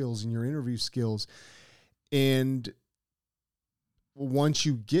talking skills and your interview skills. And once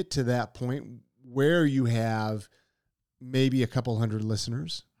you get to that point where you have maybe a couple hundred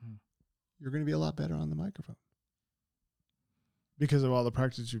listeners, you're going to be a lot better on the microphone. Because of all the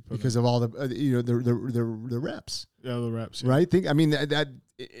practice you put because in. Of all the the reps. Yeah, the reps. Yeah. Right? That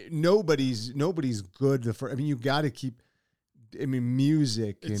nobody's good you got to keep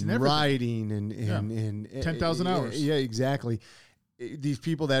music it's and writing and 10,000 hours. Yeah, exactly. These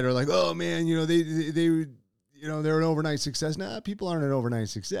people that are like, "Oh man, they're an overnight success." Nah, people aren't an overnight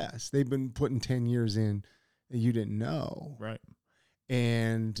success. They've been putting 10 years in that you didn't know. Right.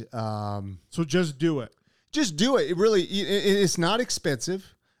 And so just do it. Just do it. It really, it's not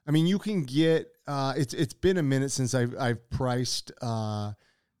expensive. I mean, you can get. It's been a minute since I've priced the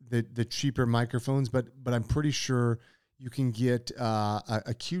cheaper microphones, but I'm pretty sure you can get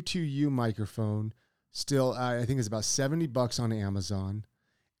a Q2U microphone. Still, I think it's about $70 on Amazon,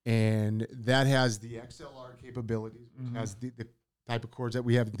 and that has the XLR capabilities, which has the type of cords that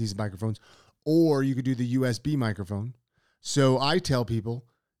we have in these microphones. Or you could do the USB microphone. So I tell people,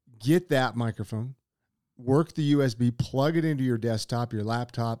 get that microphone. Work the USB, plug it into your desktop, your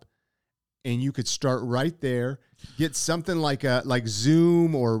laptop, and you could start right there. Get something like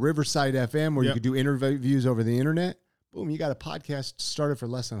Zoom or Riverside FM where you could do interviews over the internet. Boom, you got a podcast started for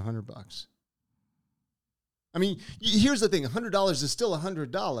less than $100. I mean, here's the thing: $100 is still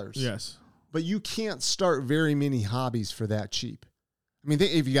 $100. Yes, but you can't start very many hobbies for that cheap. I mean,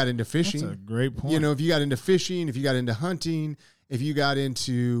 if you got into fishing, that's a great point. If you got into fishing, if you got into hunting, if you got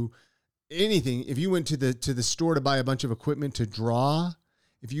into anything, if you went to the store to buy a bunch of equipment to draw,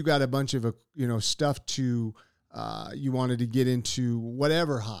 if you got a bunch of stuff to you wanted to get into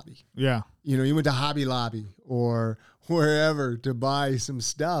whatever hobby, you went to Hobby Lobby or wherever to buy some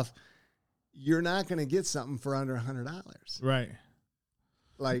stuff, you're not going to get something for under $100, right?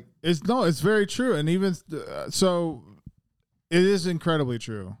 Like it's very true, and even so, it is incredibly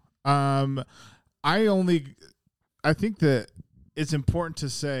true. I think that it's important to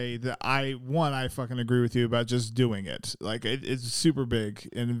say that I fucking agree with you about just doing it. Like it's super big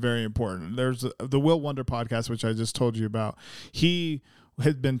and very important. There's the Will Wonder podcast, which I just told you about. He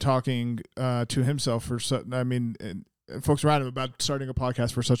had been talking to himself for and folks around him about starting a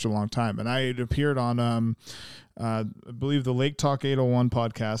podcast for such a long time. And I had appeared on, I believe the Lake Talk 801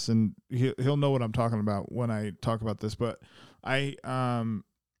 podcast, and he'll know what I'm talking about when I talk about this, but I,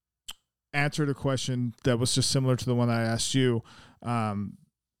 answered a question that was just similar to the one that I asked you, about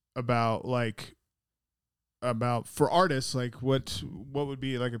for artists, like what would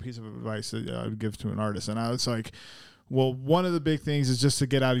be like a piece of advice that I would give to an artist. And I was like, well, one of the big things is just to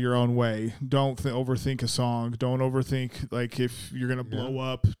get out of your own way. Don't overthink a song. Don't overthink, like, if you're going to blow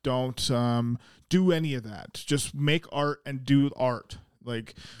up. Don't do any of that. Just make art and do art.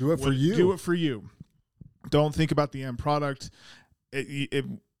 Like, do it for you. Do it for you. Don't think about the end product.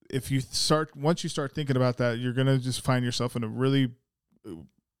 Once you start thinking about that, you're going to just find yourself in a really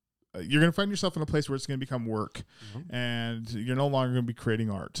you're going to find yourself in a place where it's going to become work, and you're no longer going to be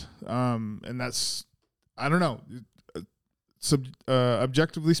creating art. And that's, I don't know,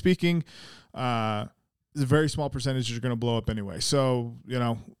 objectively speaking, it's a very small percentage you're going to blow up anyway. So,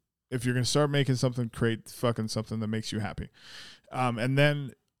 if you're going to start making something, create fucking something that makes you happy. And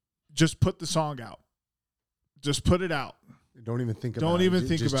then just put the song out. Just put it out. Don't even think about it. Don't even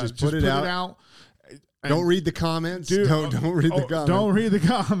think about it. Just put it out. Don't read the comments. Don't read the comments. Don't read the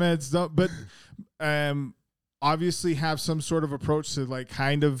comments. But obviously have some sort of approach to like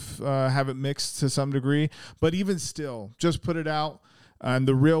kind of have it mixed to some degree. But even still, just put it out, and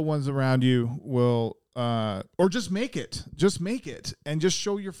the real ones around you will, or just make it. Just make it, and just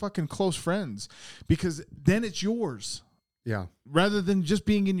show your fucking close friends, because then it's yours. Yeah. Rather than just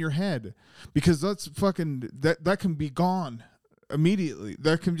being in your head, because that's fucking that can be gone immediately.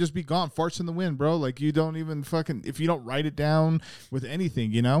 That can just be gone. Farts in the wind, bro. Like, you don't even fucking, if you don't write it down with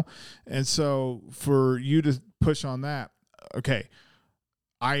anything, And so for you to push on that, okay,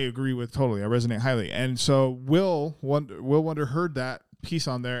 I agree with totally. I resonate highly. And so Will Wonder heard that piece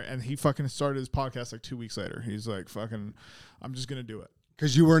on there, and he fucking started his podcast like 2 weeks later. He's like, fucking, I'm just gonna do it.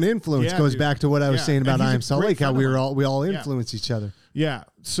 Because you were an influence. Goes back to what I was saying about I Am Salt Lake, how we all influence each other. Yeah.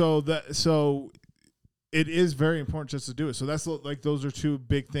 So it is very important just to do it. So that's like, those are two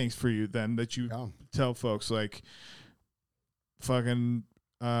big things for you then that you tell folks, like, fucking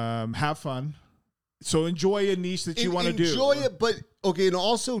have fun. So enjoy a niche that you want to do. Enjoy it, but okay, and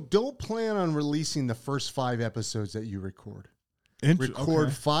also don't plan on releasing the first 5 episodes that you record.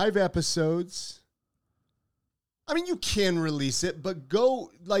 Record 5 episodes. I mean, you can release it, but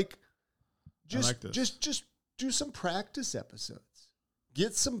go just do some practice episodes.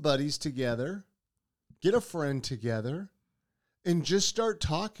 Get some buddies together. Get a friend together and just start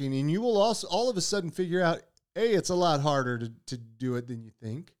talking. And you will also all of a sudden figure out, A, it's a lot harder to do it than you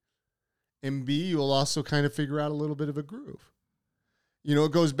think. And B, you'll also kind of figure out a little bit of a groove.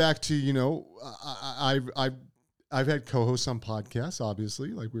 It goes back to, I've had co-hosts on podcasts,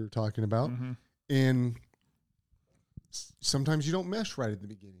 obviously, like we were talking about. Mm-hmm. And sometimes you don't mesh right at the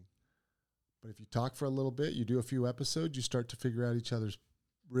beginning. But if you talk for a little bit, you do a few episodes, you start to figure out each other's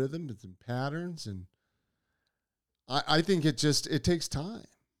rhythms and patterns, and I think it takes time,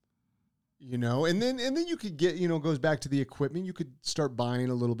 and then you could get, goes back to the equipment. You could start buying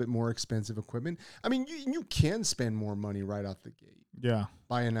a little bit more expensive equipment. I mean, you can spend more money right off the gate. Yeah.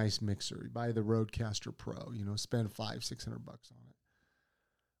 Buy a nice mixer, buy the Rodecaster Pro, spend $500-$600 on it.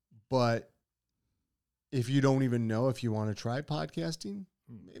 But if you don't even know if you want to try podcasting,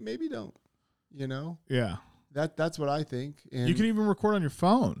 maybe don't, Yeah. That's what I think. And you can even record on your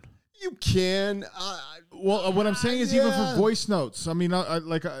phone. You can. What I'm saying is even for voice notes. I mean, I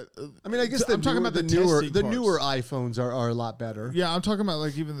guess I'm talking about the newer iPhones are a lot better. Yeah, I'm talking about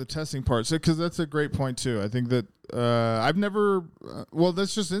like even the testing parts, because that's a great point too. I think that I've never.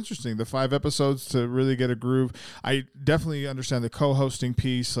 That's just interesting. The 5 episodes to really get a groove. I definitely understand the co-hosting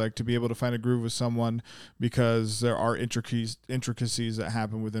piece, like to be able to find a groove with someone, because there are intricacies that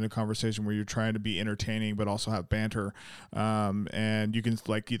happen within a conversation where you're trying to be entertaining but also have banter, and you can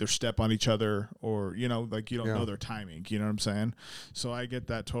like either step on each other or like you don't know their timing. You know what I'm saying? So I get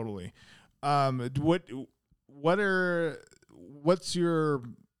that totally. What's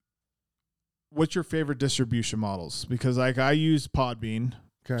your favorite distribution models? Because like I use Podbean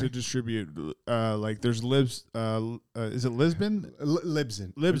to distribute. Like there's is it Libsyn?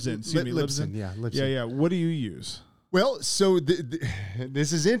 Libsyn. Libsyn. Yeah, Libsyn. Yeah. What do you use? Well, so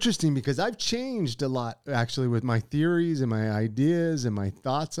this is interesting because I've changed a lot actually with my theories and my ideas and my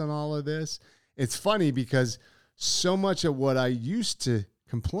thoughts on all of this. It's funny because so much of what I used to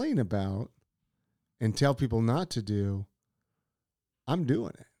complain about and tell people not to do, I'm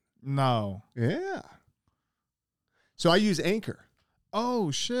doing it. No. Yeah. So I use Anchor.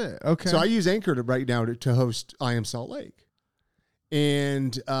 Oh, shit. Okay. So I use Anchor right now to host I Am Salt Lake.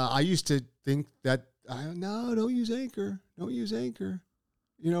 And I used to think that, no, don't use Anchor. Don't use Anchor.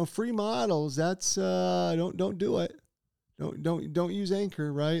 Free models, that's, don't do it. Don't use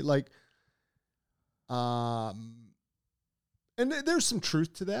Anchor, right? Like, and there's some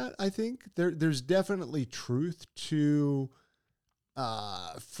truth to that, I think. There's definitely truth to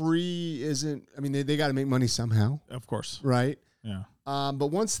free isn't, they got to make money somehow. Of course. Right? Yeah.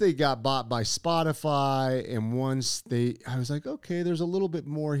 But once they got bought by Spotify and I was like, okay, there's a little bit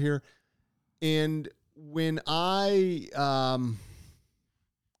more here. And when I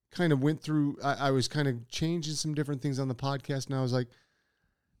kind of went through, I was kind of changing some different things on the podcast, and I was like,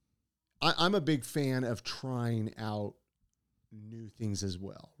 I'm a big fan of trying out new things as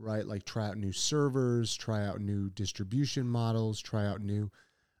well, right? Like try out new servers, try out new distribution models, try out new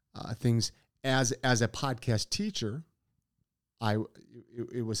things. As a podcast teacher,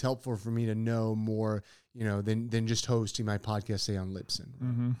 it was helpful for me to know more, than just hosting my podcast, say, on Libsyn.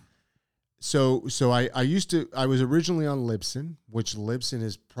 Mm-hmm. So I was originally on Libsyn, which Libsyn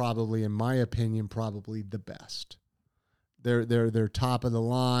is probably, in my opinion, probably the best. They're top of the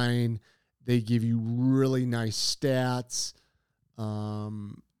line. They give you really nice stats.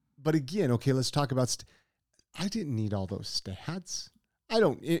 But again, okay, let's talk about. I didn't need all those stats. I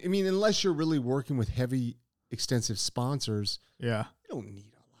mean, unless you're really working with heavy, extensive sponsors. Yeah, you don't need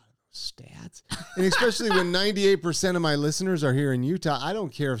a lot of those stats. And especially when 98% of my listeners are here in Utah, I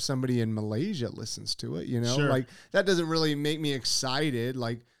don't care if somebody in Malaysia listens to it. Sure. Like that doesn't really make me excited.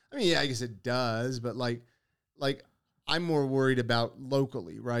 Like, I mean, yeah, I guess it does, but like. I'm more worried about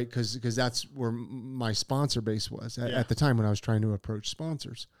locally, right? Because that's where my sponsor base was at the time when I was trying to approach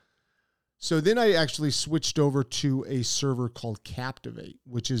sponsors. So then I actually switched over to a server called Captivate,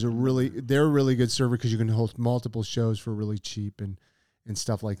 which is they're a really good server because you can host multiple shows for really cheap and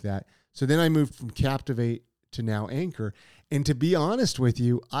stuff like that. So then I moved from Captivate to now Anchor. And to be honest with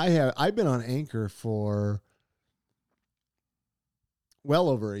you, I've been on Anchor for well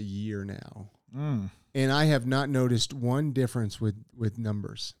over a year now. And I have not noticed one difference with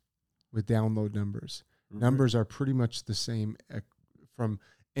numbers, with download numbers. Mm-hmm. Numbers are pretty much the same from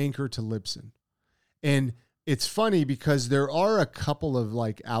Anchor to Libsyn. And it's funny because there are a couple of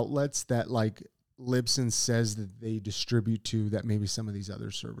like outlets that like Libsyn says that they distribute to that maybe some of these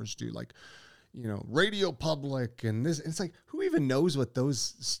other servers do, like, Radio Public and this. It's like, who even knows what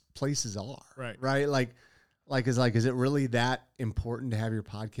those places are? Right. Is it really that important to have your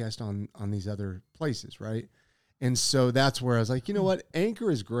podcast on these other places, right? And so that's where I was like, you know what? Anchor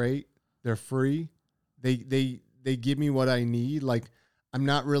is great. They're free. They give me what I need. Like, I'm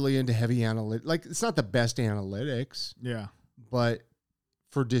not really into heavy analytics. Like, it's not the best analytics. Yeah. But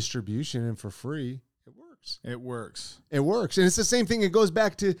for distribution and for free, it works. It works. And it's the same thing. It goes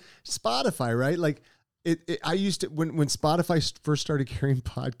back to Spotify, right? Like, I used to, when Spotify first started carrying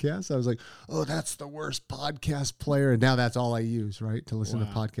podcasts, I was like, oh, that's the worst podcast player. And now that's all I use, right? To listen to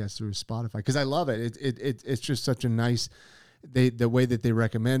podcasts through Spotify. Because I love it. It's just such a nice, the way that they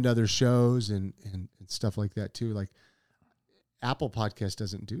recommend other shows and stuff like that too. Like Apple Podcast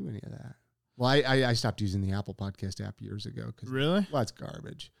doesn't do any of that. Well, I stopped using the Apple Podcast app years ago. Really? Well, it's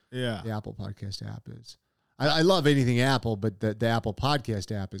garbage. Yeah. The Apple Podcast app is. I love anything Apple, but the Apple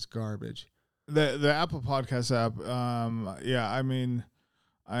Podcast app is garbage. The Apple Podcast app, I mean,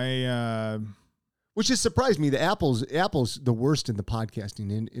 which has surprised me. The Apple's the worst in the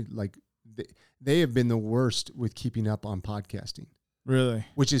podcasting, and they have been the worst with keeping up on podcasting. Really,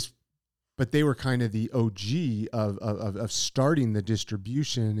 but they were kind of the OG of starting the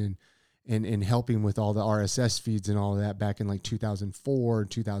distribution and helping with all the RSS feeds and all of that back in like 2004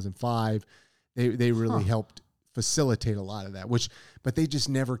 and 2005. They really helped facilitate a lot of that, but they just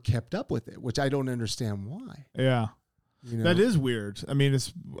never kept up with it, which I don't understand why. Yeah. That is weird. I mean,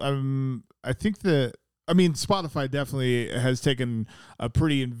 Spotify definitely has taken a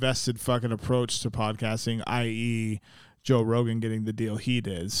pretty invested fucking approach to podcasting, i.e. Joe Rogan getting the deal he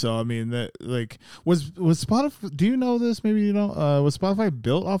did. So, I mean, that was Spotify, do you know this? Maybe you know, was Spotify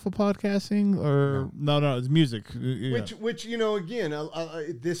built off of podcasting or no, it's music. Yeah. Which, again,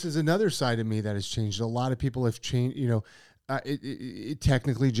 this is another side of me that has changed. A lot of people have changed,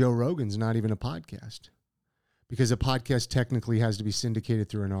 technically Joe Rogan's not even a podcast because a podcast technically has to be syndicated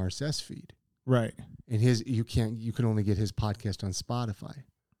through an RSS feed. Right. And you can only get his podcast on Spotify.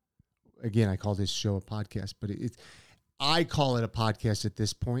 Again, I called his show a podcast, but I call it a podcast at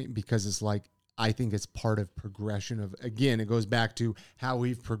this point because it's like, I think it's part of progression of, again, it goes back to how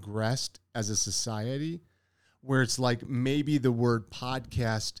we've progressed as a society, where it's like maybe the word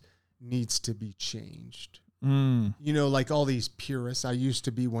podcast needs to be changed. Like all these purists. I used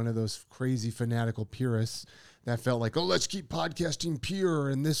to be one of those crazy fanatical purists that felt like, oh, let's keep podcasting pure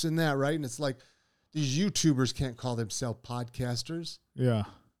and this and that, right? And it's like these YouTubers can't call themselves podcasters. Yeah.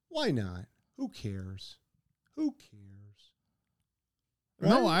 Why not? Who cares? Right?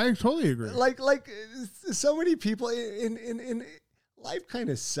 No, I totally agree. Like so many people in life kind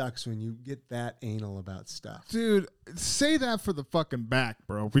of sucks when you get that anal about stuff. Dude, say that for the fucking back,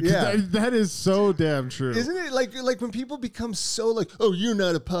 bro. Because that is so damn true. Isn't it? Like when people become so like, oh, you're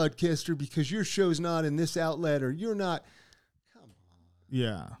not a podcaster because your show's not in this outlet or you're not. Come on.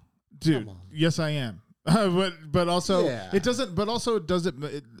 Yeah. Dude, yes, I am. But also it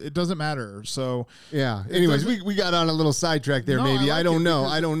doesn't matter. So yeah. Anyways, we got on a little sidetrack there. Maybe I don't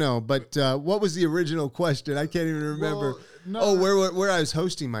know. But what was the original question? I can't even remember. Well, where I was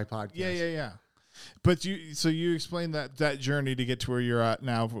hosting my podcast. Yeah. But you explained that journey to get to where you're at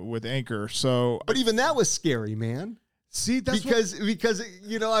now with Anchor. So, but even that was scary, man. See, that's because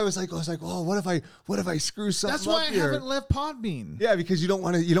I was like, oh, what if I screw something up? That's why I here? haven't left Podbean. Yeah, because you don't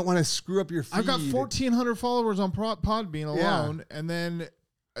want to screw up your feed. I've got 1,400 followers on Podbean alone, and then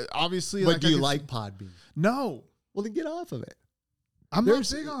obviously. But do you like Podbean? No. Well, then get off of it. I'm not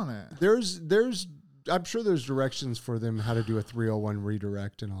big on it. I'm sure there's directions for them how to do a 301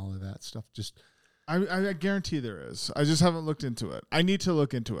 redirect and all of that stuff. Just. I guarantee there is. I just haven't looked into it. I need to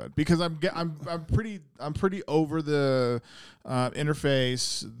look into it because I'm pretty over the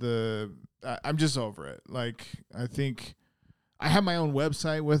interface. I'm just over it. Like, I think I have my own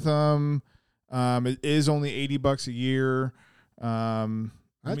website with them. It is only $80 a year.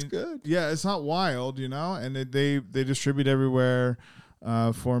 That's good. Yeah, it's not wild, and they distribute everywhere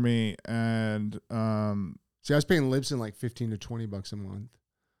for me. And see, I was paying Libsyn like $15 to $20 a month.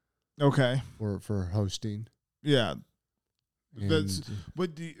 Okay. For hosting. Yeah. That's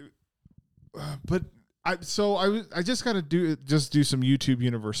I just got to do some YouTube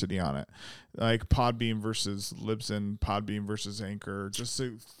University on it. Like Podbean versus Libsyn, Podbean versus Anchor, just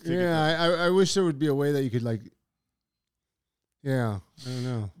to I wish there would be a way that you could I don't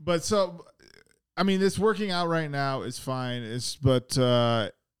know. But it's working out right now. It's fine.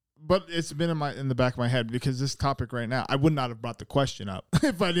 But it's been in the back of my head because this topic right now, I would not have brought the question up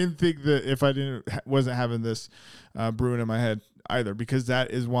if I wasn't having this brewing in my head either, because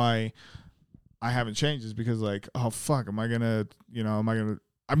that is why I haven't changed, is because oh fuck, I'm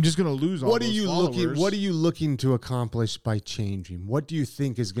just going to lose all those followers. What are you looking to accomplish by changing? What do you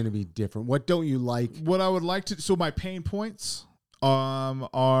think is going to be different? What don't you like? What I would like to, so my pain points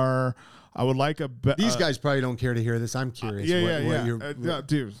are, I would like these guys probably don't care to hear this. I'm curious.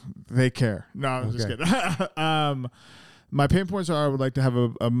 Dude, they care. No, I'm just kidding. My pain points are, I would like to have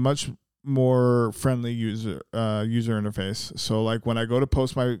a much more friendly user interface. So like when I go to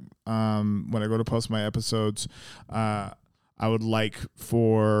post my episodes, I would like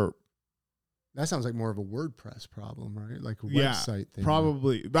for. That sounds like more of a WordPress problem, right? Like a website thing.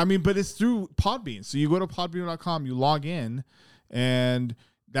 Probably. But it's through Podbean. So you go to podbean.com, you log in, and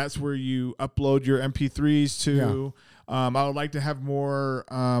that's where you upload your MP3s to. Yeah. I would like to have more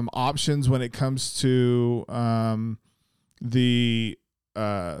options when it comes to the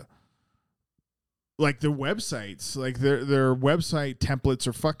websites. Like their website templates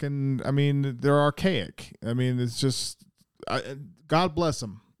are fucking. They're archaic. It's just God bless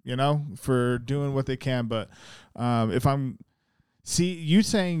them, for doing what they can. But if I'm you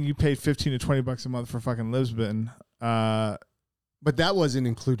saying you paid $15 to $20 a month for fucking Libsyn. But that wasn't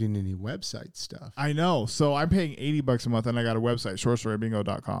including any website stuff. I know. So I'm paying $80 a month, and I got a website,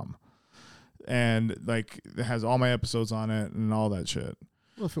 shortstorybingo.com. And it has all my episodes on it and all that shit.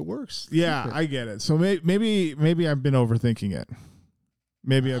 Well, if it works. Yeah, I get it. So maybe I've been overthinking it.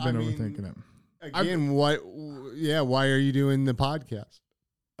 Overthinking it. Again, why are you doing the podcast?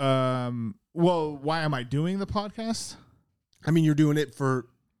 Well, why am I doing the podcast? You're doing it for,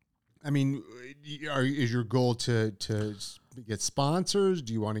 is your goal to get sponsors?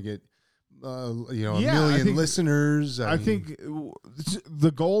 Do you want to get a million listeners? I think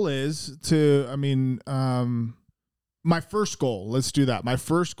the goal is to my first goal, let's do that. My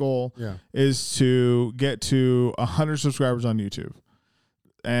first goal is to get to 100 subscribers on YouTube,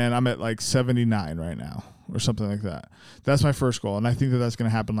 and I'm at 79 right now or something like that. That's my first goal, and I think that's going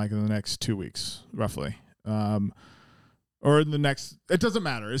to happen in the next 2 weeks roughly. Or in the next, it doesn't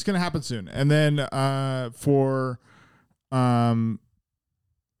matter. It's going to happen soon. And then I'd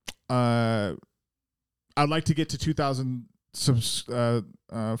like to get to 2,000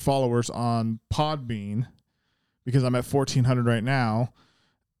 followers on Podbean, because I'm at 1,400 right now.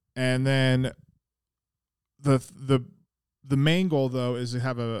 And then the main goal though is to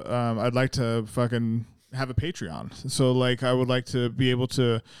have I'd like to fucking have a Patreon. So I would like to be able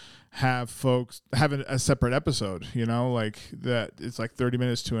to have folks have a separate episode, that it's 30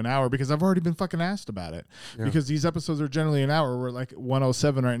 minutes to an hour, because I've already been fucking asked about it. Yeah. Because these episodes are generally an hour. We're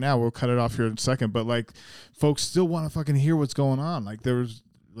 107 right now. We'll cut it off here in a second, but folks still want to fucking hear what's going on.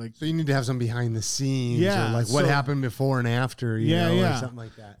 So you need to have some behind the scenes, or what happened before and after, or something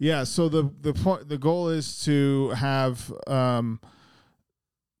like that. Yeah. So the goal is to have the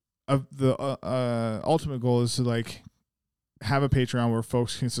ultimate goal is to have a Patreon where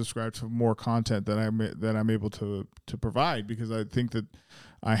folks can subscribe to more content that I'm able to provide, because I think that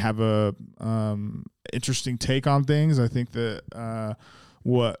I have a interesting take on things. I think that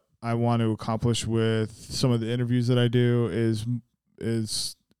what I want to accomplish with some of the interviews that I do is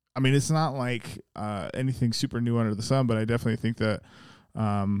it's not anything super new under the sun, but I definitely think that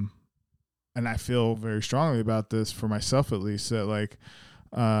and I feel very strongly about this for myself, at least, that like,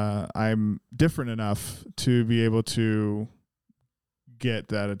 I'm different enough to be able to get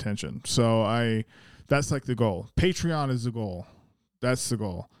that attention. So that's like the goal. Patreon is the goal. That's the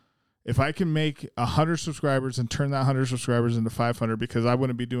goal. If I can make 100 subscribers and turn that 100 subscribers into 500, because I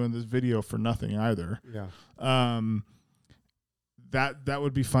wouldn't be doing this video for nothing either. Yeah. That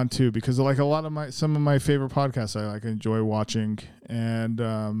would be fun too, because like some of my favorite podcasts I like enjoy watching, and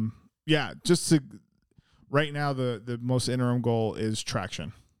right now the most interim goal is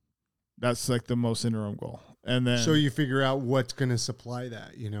traction. That's like the most interim goal. And then so you figure out what's going to supply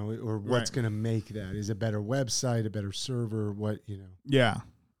that, or what's going to make that. Is a better website, a better server, Yeah.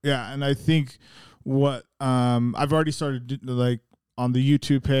 Yeah, and I think what I've already started like on the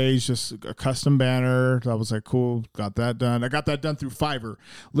YouTube page, just a custom banner. I was like, cool, got that done. I got that done through Fiverr.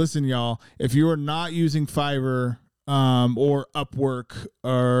 Listen, y'all, if you are not using Fiverr or Upwork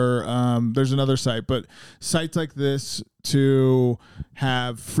or there's another site, but sites like this to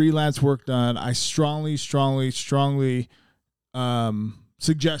have freelance work done, I strongly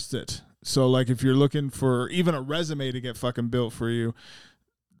suggest it. So like if you're looking for even a resume to get fucking built for you,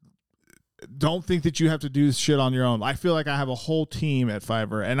 don't think that you have to do shit on your own. I feel like I have a whole team at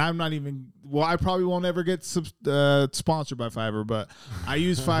Fiverr, and I'm not even, I probably won't ever get sponsored by Fiverr, but I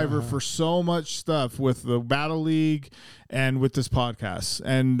use Fiverr for so much stuff with the Battle League and with this podcast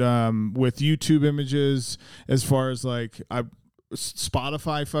and with YouTube images, as far as like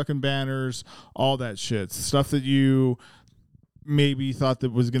Spotify fucking banners, all that shit. Stuff that you maybe thought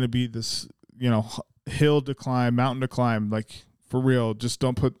that was going to be this, hill to climb, mountain to climb, like for real, just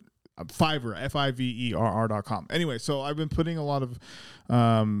don't put Fiverr, Fiverr.com. Anyway, so I've been putting a lot of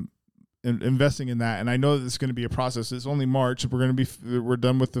investing in that, and I know that it's going to be a process. It's only March. We're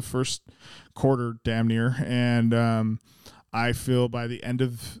done with the first quarter, damn near, and I feel by the end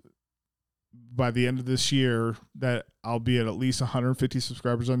of this year that I'll be at least 150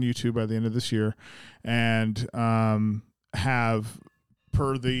 subscribers on YouTube by the end of this year, and have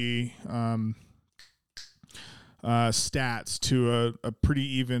per the stats to a pretty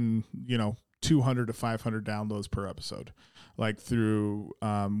even, 200 to 500 downloads per episode, like through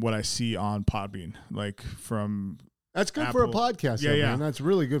what I see on Podbean, like from that's good Apple. for a podcast. Yeah, man. That's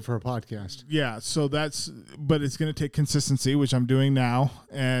really good for a podcast. Yeah. So but it's going to take consistency, which I'm doing now,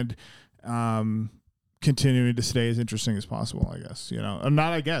 and continuing to stay as interesting as possible, I guess,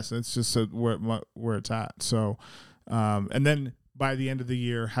 not, I guess it's just where it's at. So, and then by the end of the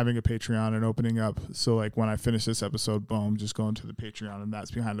year, having a Patreon and opening up. So like when I finish this episode, boom, just going to the Patreon, and that's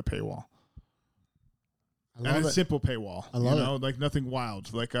behind the paywall. And a simple paywall. I love it. Like nothing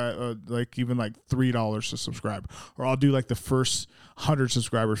wild. Like like even like $3 to subscribe, or I'll do like the first 100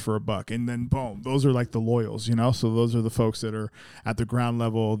 subscribers for $1, and then boom, those are like the loyals, So those are the folks that are at the ground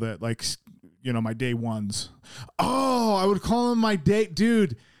level that like, my day ones. Oh, I would call them my day,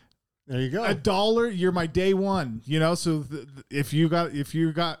 dude. There you go. $1, you're my day one. So if you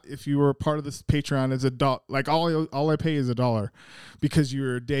were part of this Patreon, it's $1. Like all I pay is $1 because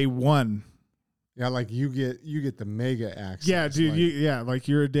you're a day one. Yeah, like you get the mega access. Yeah, dude. Like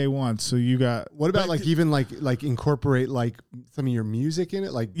you're a day one, so you got. What about like even like incorporate like some of your music in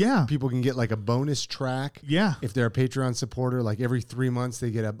it? Like people can get like a bonus track. Yeah, if they're a Patreon supporter, like every 3 months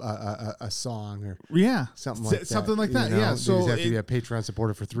they get a song or something like that. Something like that. Yeah, so you have to be a Patreon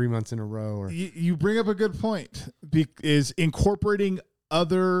supporter for 3 months in a row. Or you bring up a good point. Is incorporating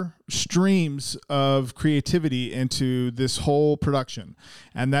other streams of creativity into this whole production,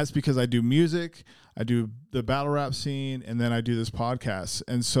 and that's because I do music, I do the battle rap scene, and then I do this podcast.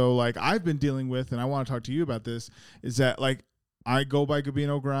 And so like I've been dealing with, and I want to talk to you about this, is that like I go by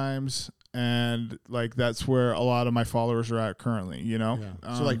Gabino Grimes, and like that's where a lot of my followers are at currently,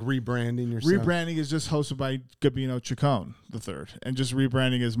 so like rebranding yourself. Rebranding is just hosted by Gabino Chacon III, and just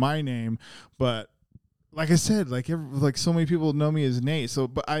rebranding is my name. But like I said, like so many people know me as Nate. So,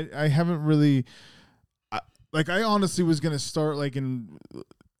 but I haven't really, I honestly was gonna start like in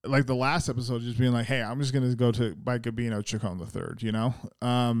like the last episode, just being like, hey, I'm just gonna go to by Gabino Chacon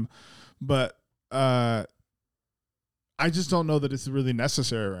III, but I just don't know that it's really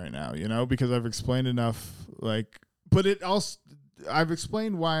necessary right now, because I've explained enough. Like, but it also I've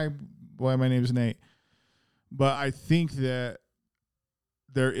explained why my name is Nate, but I think that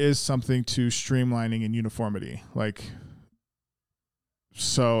there is something to streamlining and uniformity. Like,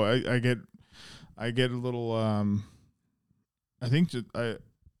 so I get a little, I think I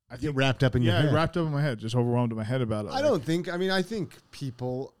get wrapped up in your head. Yeah, wrapped up in my head, just overwhelmed in my head about it. I think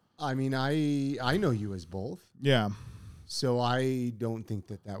people, I know you as both. Yeah. So I don't think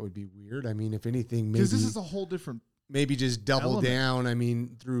that would be weird. I mean, if anything, maybe. Because this is a whole different maybe just double down. I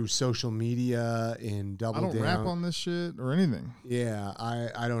mean, through social media and double down. I don't rap on this shit or anything. Yeah,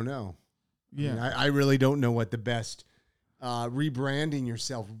 I don't know. Yeah, I mean, I really don't know what the best rebranding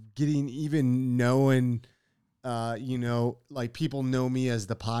yourself, getting even knowing, like people know me as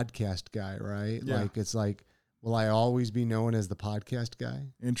the podcast guy, right? Yeah. Like it's like, will I always be known as the podcast guy?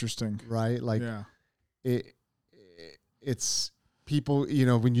 Interesting, right? Like, yeah, it's people.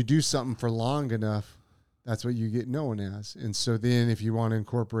 When you do something for long enough, that's what you get known as. And so then, if you want to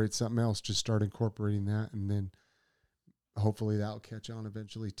incorporate something else, just start incorporating that, and then hopefully that'll catch on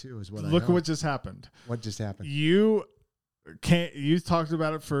eventually too. Is what look at what just happened. What just happened? You talked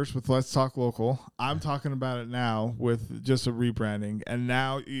about it first with Let's Talk Local. I'm talking about it now with just a rebranding, and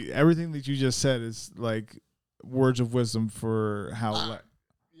now everything that you just said is like words of wisdom for how.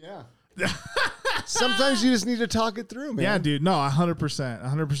 Yeah. Sometimes you just need to talk it through, man. Yeah, dude. No,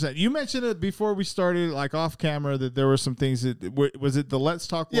 100%. You mentioned it before we started, like off camera, that there were some things that was it the Let's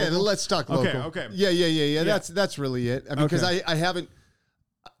Talk Local? Yeah, the Let's Talk Local. Okay. Yeah. That's really it. I mean, because I haven't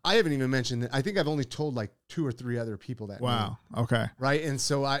even mentioned it. I think I've only told like 2 or 3 other people that. Wow. Name, okay. Right. And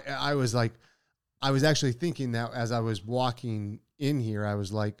so I was like, I was actually thinking that as I was walking in here, I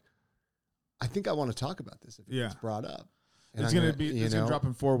was like, I think I want to talk about this if it gets brought up. And it's gonna drop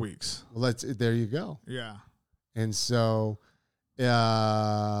in 4 weeks. Well, there you go. Yeah. And so,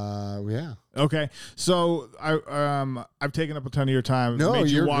 yeah. Okay. So I've taken up a ton of your time. No, made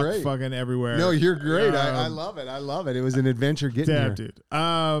you you're walk great. Fucking everywhere. No, you're great. I love it. I love it. It was an adventure getting here, dude.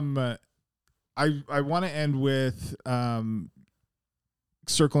 I want to end with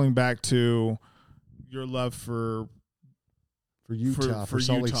circling back to your love for Utah, for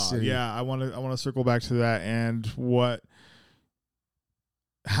Salt Lake City. Yeah, I want to circle back to that and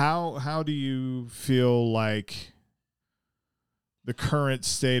how do you feel like the current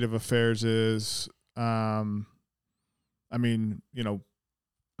state of affairs is? I mean, I'm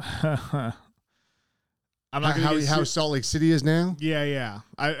not how Salt Lake City is now. Yeah.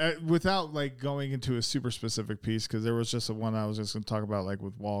 I without like going into a super specific piece, because there was just one I was just going to talk about, like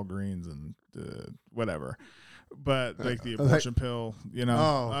with Walgreens and whatever. But like the abortion pill,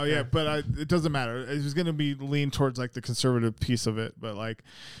 Oh yeah, but it doesn't matter. It was going to be lean towards like the conservative piece of it, but like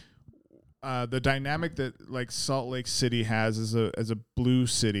the dynamic that like Salt Lake City has as a blue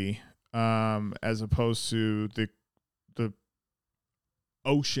city, as opposed to the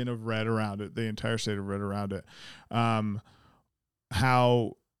ocean of red around it, the entire state of red around it.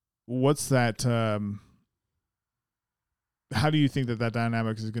 What's that? How do you think that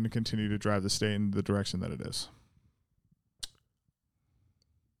dynamic is going to continue to drive the state in the direction that it is?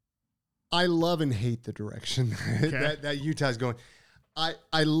 I love and hate the direction that Utah's going.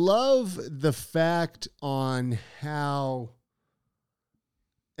 I love the fact on how,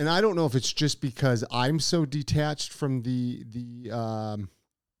 and I don't know if it's just because I'm so detached from the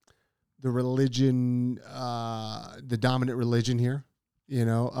religion, the dominant religion here.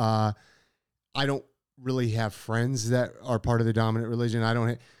 I don't really have friends that are part of the dominant religion.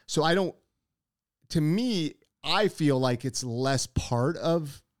 To me, I feel like it's less part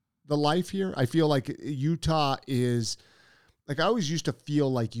of the life here. I feel like Utah is, like, I always used to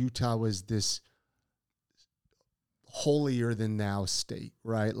feel like Utah was this holier than thou state,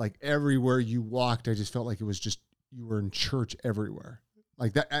 right? Like everywhere you walked, I just felt like it was just, you were in church everywhere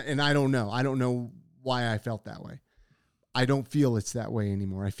like that. And I don't know why I felt that way. I don't feel it's that way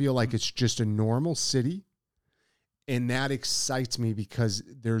anymore. I feel like it's just a normal city, and that excites me because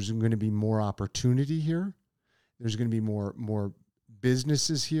there's going to be more opportunity here. There's going to be more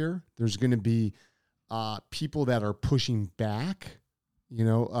businesses here. There's going to be people that are pushing back.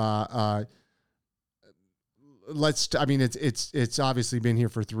 It's obviously been here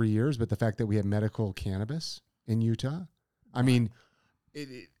for 3 years, but the fact that we have medical cannabis in Utah, I mean,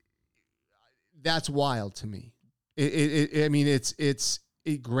 that's wild to me. Granted,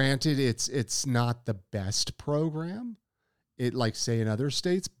 it's not the best program, like say in other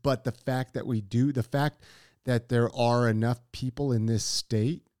states, but the fact that there are enough people in this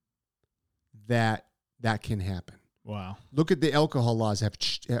state that can happen. Wow. Look at the alcohol laws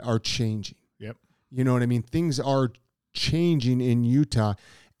are changing. Yep. You know what I mean? Things are changing in Utah,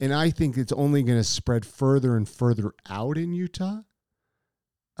 and I think it's only going to spread further and further out in Utah.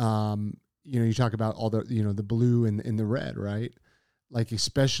 You talk about all the, the blue and the red, right? Like,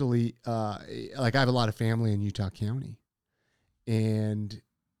 especially, like I have a lot of family in Utah County, and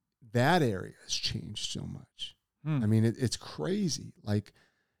that area has changed so much. I mean, it's crazy. Like,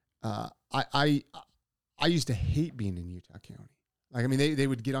 I used to hate being in Utah County. Like, I mean, they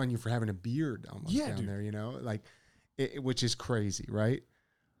would get on you for having a beard almost down there, like, which is crazy, right?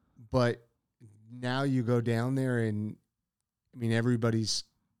 But now you go down there and, I mean, everybody's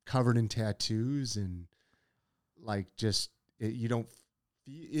covered in tattoos and like you don't,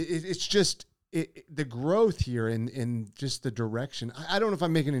 it's just the growth here and just the direction. I don't know if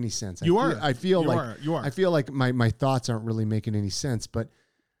I'm making any sense. I feel like my thoughts aren't really making any sense, but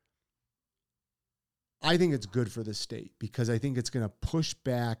I think it's good for the state because I think it's going to push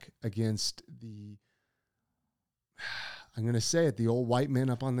back against I'm going to say it, the old white men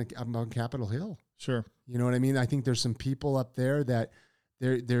up on Capitol Hill. Sure. You know what I mean? I think there's some people up there that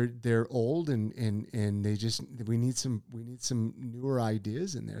they're old and we need some newer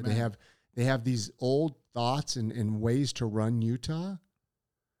ideas in there. Man. They have these old thoughts and ways to run Utah.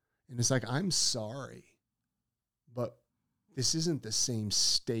 And it's like, I'm sorry, but this isn't the same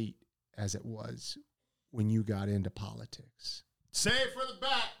state as it was when you got into politics. Save for the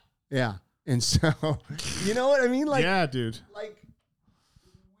back. Yeah. And so, you know what I mean? Like, yeah, dude. Like,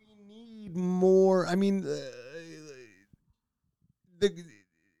 we need more. I mean,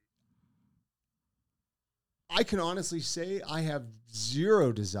 I can honestly say I have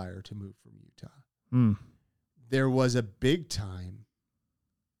zero desire to move from Utah. Mm. There was a big time.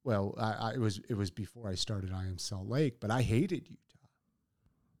 Well, it was before I started I Am Salt Lake, but I hated Utah.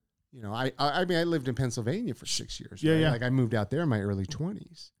 You know, I mean, I lived in Pennsylvania for 6 years. Yeah, right? yeah. Like I moved out there in my early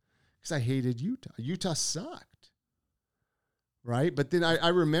 20s because I hated Utah. Utah sucked, right? But then I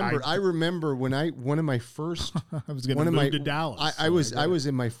remember when one of my first I was going to move to Dallas. I was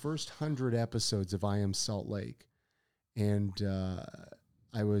in my first 100 episodes of I Am Salt Lake, and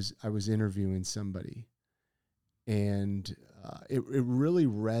I was interviewing somebody, and it really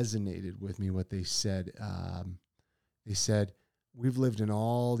resonated with me what they said. They said, we've lived in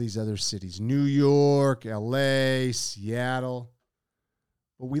all these other cities, New York, LA, Seattle,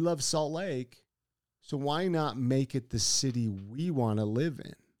 but we love Salt Lake. So why not make it the city we want to live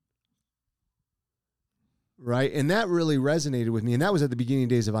in? Right. And that really resonated with me. And that was at the beginning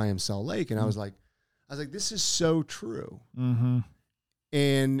days of I Am Salt Lake. And I was like, this is so true. Mm-hmm.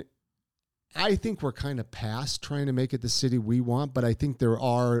 And I think we're kind of past trying to make it the city we want, but I think there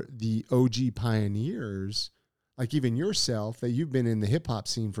are the OG pioneers, like even yourself, that you've been in the hip hop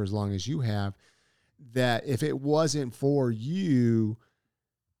scene for as long as you have, that if it wasn't for you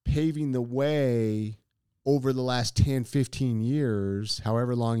paving the way over the last 10, 15 years,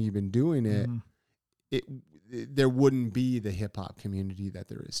 however long you've been doing it, there wouldn't be the hip hop community that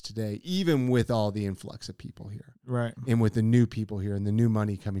there is today, even with all the influx of people here. Right. And with the new people here and the new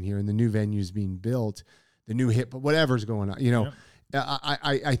money coming here and the new venues being built, the new hip, whatever's going on, you know,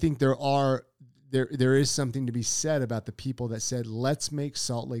 I think there is something to be said about the people that said, let's make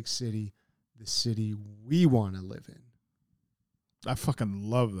Salt Lake City the city we want to live in. I fucking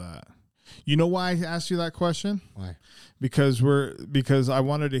love that. You know why I asked you that question? Why? Because I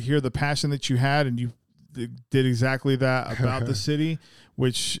wanted to hear the passion that you had, and you did exactly that about the city,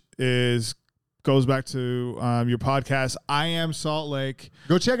 which goes back to your podcast, I Am Salt Lake.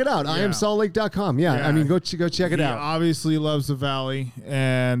 Go check it out. Yeah. IamSaltLake.com. Yeah. I mean, go check it out. Obviously loves the Valley,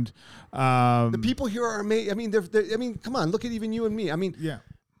 and the people here are amazing. I mean, I mean, come on, look at even you and me. I mean, yeah,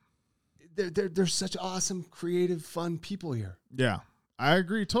 they're such awesome, creative, fun people here. Yeah, I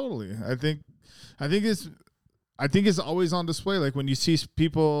agree totally. I think it's always on display. Like when you see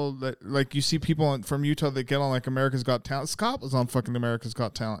people from Utah that get on like America's Got Talent. Scott was on fucking America's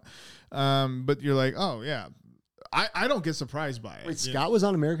Got Talent. But you're like, oh yeah. I don't get surprised by it. Wait, Scott was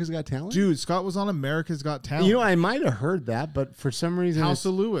on America's Got Talent? Dude, Scott was on America's Got Talent. You know, I might have heard that, but for some reason House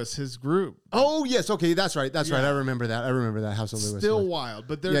of Lewis, his group. Oh, yes. Okay, that's right. Right. I remember that. House of Lewis. Still wild.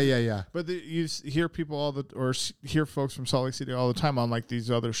 But yeah. But you hear people hear folks from Salt Lake City all the time on like these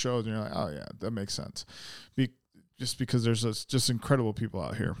other shows, and you're like, oh yeah, that makes sense. Just because there's just incredible people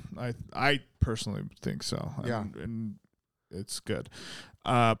out here. I personally think so. Yeah. And it's good.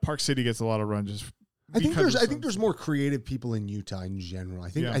 Park City gets a lot of run just I think there's more creative people in Utah in general. I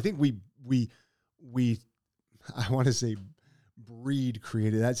think we I want to say breed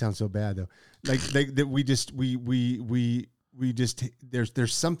creative. That sounds so bad though. Like that we just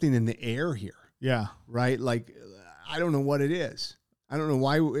there's something in the air here. Yeah. Right? Like I don't know what it is. I don't know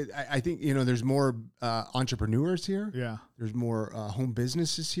why. I think, you know, there's more entrepreneurs here. Yeah. There's more home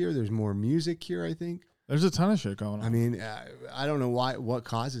businesses here. There's more music here, I think. There's a ton of shit going on. I mean, I don't know what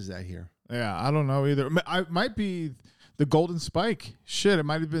causes that here. Yeah, I don't know either. It might be the Golden Spike. Shit, it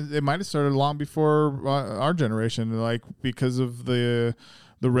might have started long before our generation, like because of the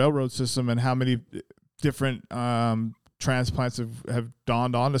railroad system and how many different transplants have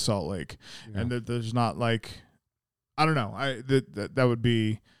dawned onto Salt Lake, and that there's not like, I don't know.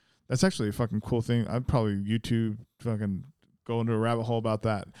 That's actually a fucking cool thing. I'd probably YouTube fucking go into a rabbit hole about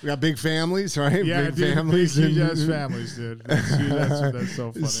that. We got big families, right? Yeah, big dude, families. Big, huge families, dude. That's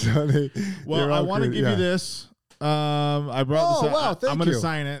so funny. So well, I want to give you this. I brought this up. Wow, thank I'm going to you.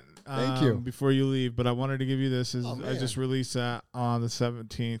 sign it. Thank you. Before you leave, but I wanted to give you this. I Man. just released that on the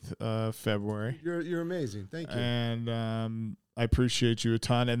 17th of February. You're amazing. Thank you. And I appreciate you a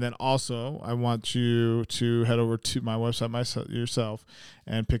ton. And then also, I want you to head over to my website yourself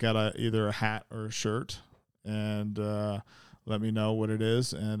and pick out either a hat or a shirt and let me know what it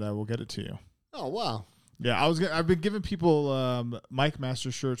is, and I will get it to you. Oh, wow. Yeah, I've been giving people Mike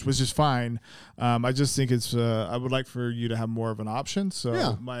Master shirts, which is fine. I just think it's. I would like for you to have more of an option.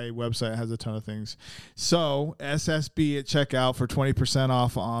 So my website has a ton of things. So SSB at checkout for 20%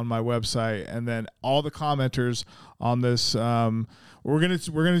 off on my website, and then all the commenters on this. We're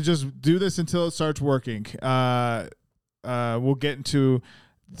gonna just do this until it starts working. We'll get into.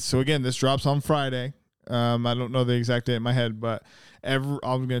 So again, this drops on Friday. I don't know the exact date in my head, but I'm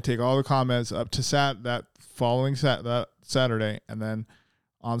going to take all the comments up to that following that Saturday, and then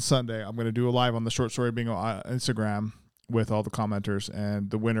on Sunday I'm going to do a live on the Short Story Bingo Instagram with all the commenters, and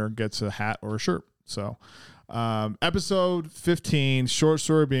the winner gets a hat or a shirt. So episode 15, Short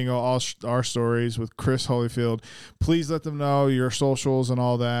Story Bingo, all our stories with Chris Holifield. Please let them know your socials and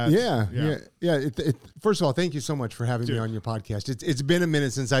all that. Yeah. First of all, thank you so much for having me on your podcast. It's been a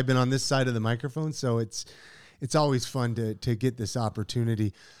minute since I've been on this side of the microphone, so it's always fun to get this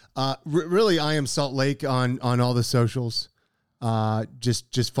opportunity. Really, I am Salt Lake on all the socials.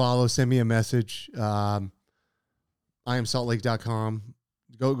 Just follow, send me a message. IamSaltLake.com.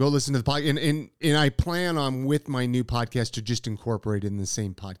 Go listen to the podcast. And I plan on, with my new podcast, to just incorporate it in the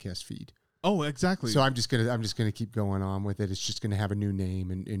same podcast feed. Oh, exactly. So I'm just gonna keep going on with it. It's just gonna have a new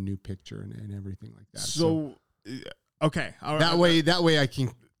name and new picture and everything like that. So okay. All right.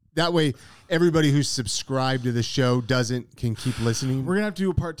 That way everybody who's subscribed to the show can keep listening. We're gonna have to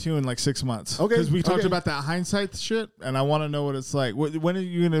do a part 2 in like 6 months. Okay. Because we talked about that hindsight shit, and I want to know what it's like. When are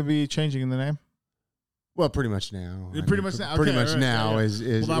you gonna be changing the name? Well, pretty much now. Pretty much now. Pretty much now is.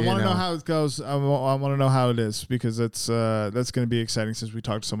 Well, I want to know how it goes. I want to know how it is, because that's going to be exciting since we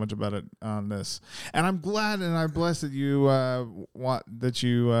talked so much about it on this. And I'm glad and I'm blessed that you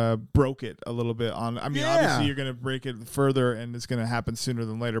broke it a little bit on. I mean, obviously you're going to break it further, and it's going to happen sooner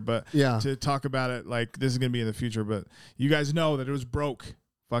than later. But to talk about it like this is going to be in the future. But you guys know that it was broke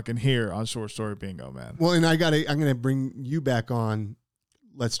fucking here on Short Story Bingo, man. Well, and I'm going to bring you back on.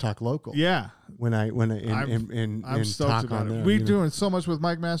 Let's Talk Local. Yeah. I'm stoked about it. We're doing so much with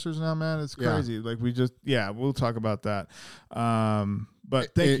Mike Masters now, man. It's crazy. Like we'll talk about that. But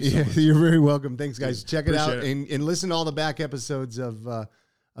thank you so much. You're very welcome. Thanks, guys. Check it out and listen to all the back episodes of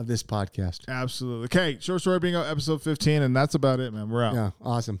this podcast. Absolutely. Okay, Short Story Bingo, episode 15, and that's about it, man. We're out. Yeah,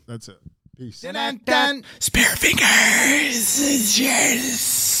 awesome. That's it. Peace. Dun, dun, dun. Spare fingers.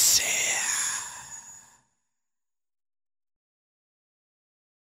 Cheers.